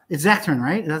 it's Zach's turn,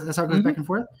 right? That's how it goes back and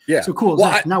forth. Yeah. So cool.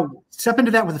 Well, Zach, now step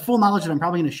into that with the full knowledge that I'm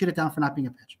probably going to shit it down for not being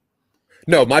a pitch.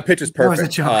 No, my pitch is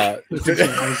perfect. I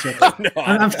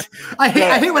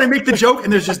hate when I make the joke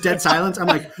and there's just dead silence. I'm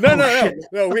like, we're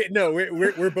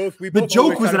both. The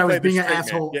joke was that I was being an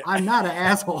asshole. Yeah. I'm not an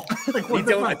asshole. Like,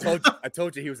 I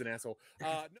told you he was an asshole.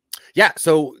 Yeah.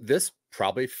 So this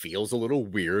probably feels a little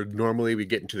weird. Normally we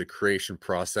get into the creation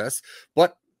process,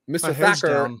 but Mr.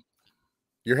 Thacker,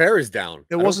 your hair is down.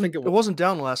 It wasn't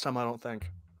down last time. I don't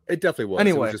think it definitely was.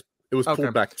 Anyway. It was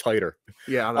pulled back tighter.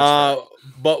 Yeah. That's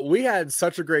but we had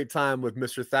such a great time with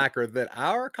Mr. Thacker that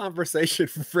our conversation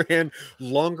ran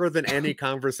longer than any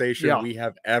conversation we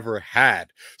have ever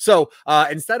had. So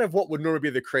instead of what would normally be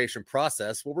the creation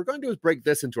process, what we're going to do is break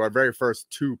this into our very first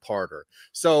 2-parter.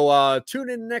 So tune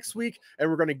in next week and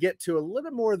we're going to get to a little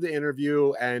bit more of the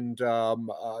interview and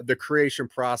the creation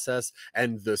process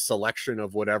and the selection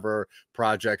of whatever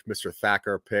project Mr.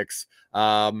 Thacker picks.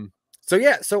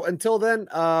 So until then,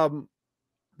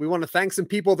 we want to thank some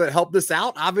people that helped us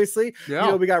out. Obviously, you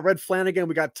know, we got Red Flanagan,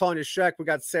 we got Tanya Sheck, we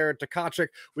got Sarah Tkachuk,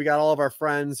 we got all of our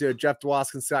friends, you know, Jeff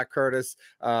Dwoskin, Scott Curtis,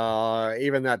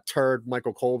 even that turd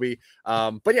Michael Colby.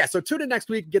 But yeah, so tune in next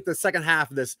week, get the second half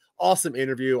of this awesome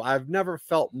interview. I've never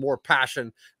felt more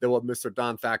passion than what Mr.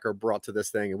 Don Thacker brought to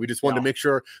this thing, and we just wanted to make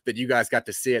sure that you guys got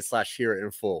to see it / hear it in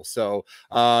full. So,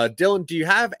 Dylan, do you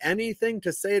have anything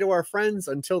to say to our friends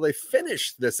until they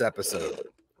finish this episode?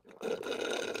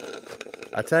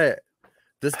 I tell you,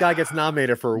 this guy gets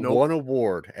nominated for one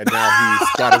award, and now he's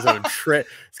got his own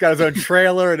he's got his own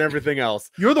trailer and everything else.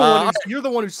 You're the one. You're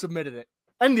the one who submitted it.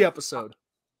 End the episode.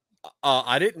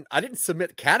 I didn't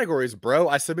submit categories, bro.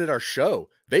 I submitted our show.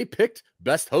 They picked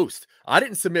best host. I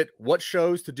didn't submit what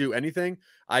shows to do anything.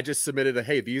 I just submitted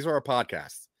hey, these are our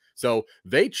podcasts. So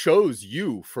they chose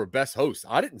you for best host.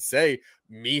 I didn't say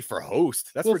me for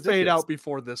host. That's ridiculous. Fade out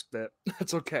before this bit.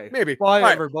 That's okay. Maybe.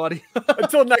 Bye, everybody.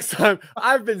 Until next time,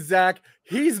 I've been Zach.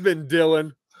 He's been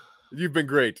Dylan. You've been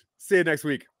great. See you next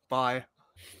week. Bye.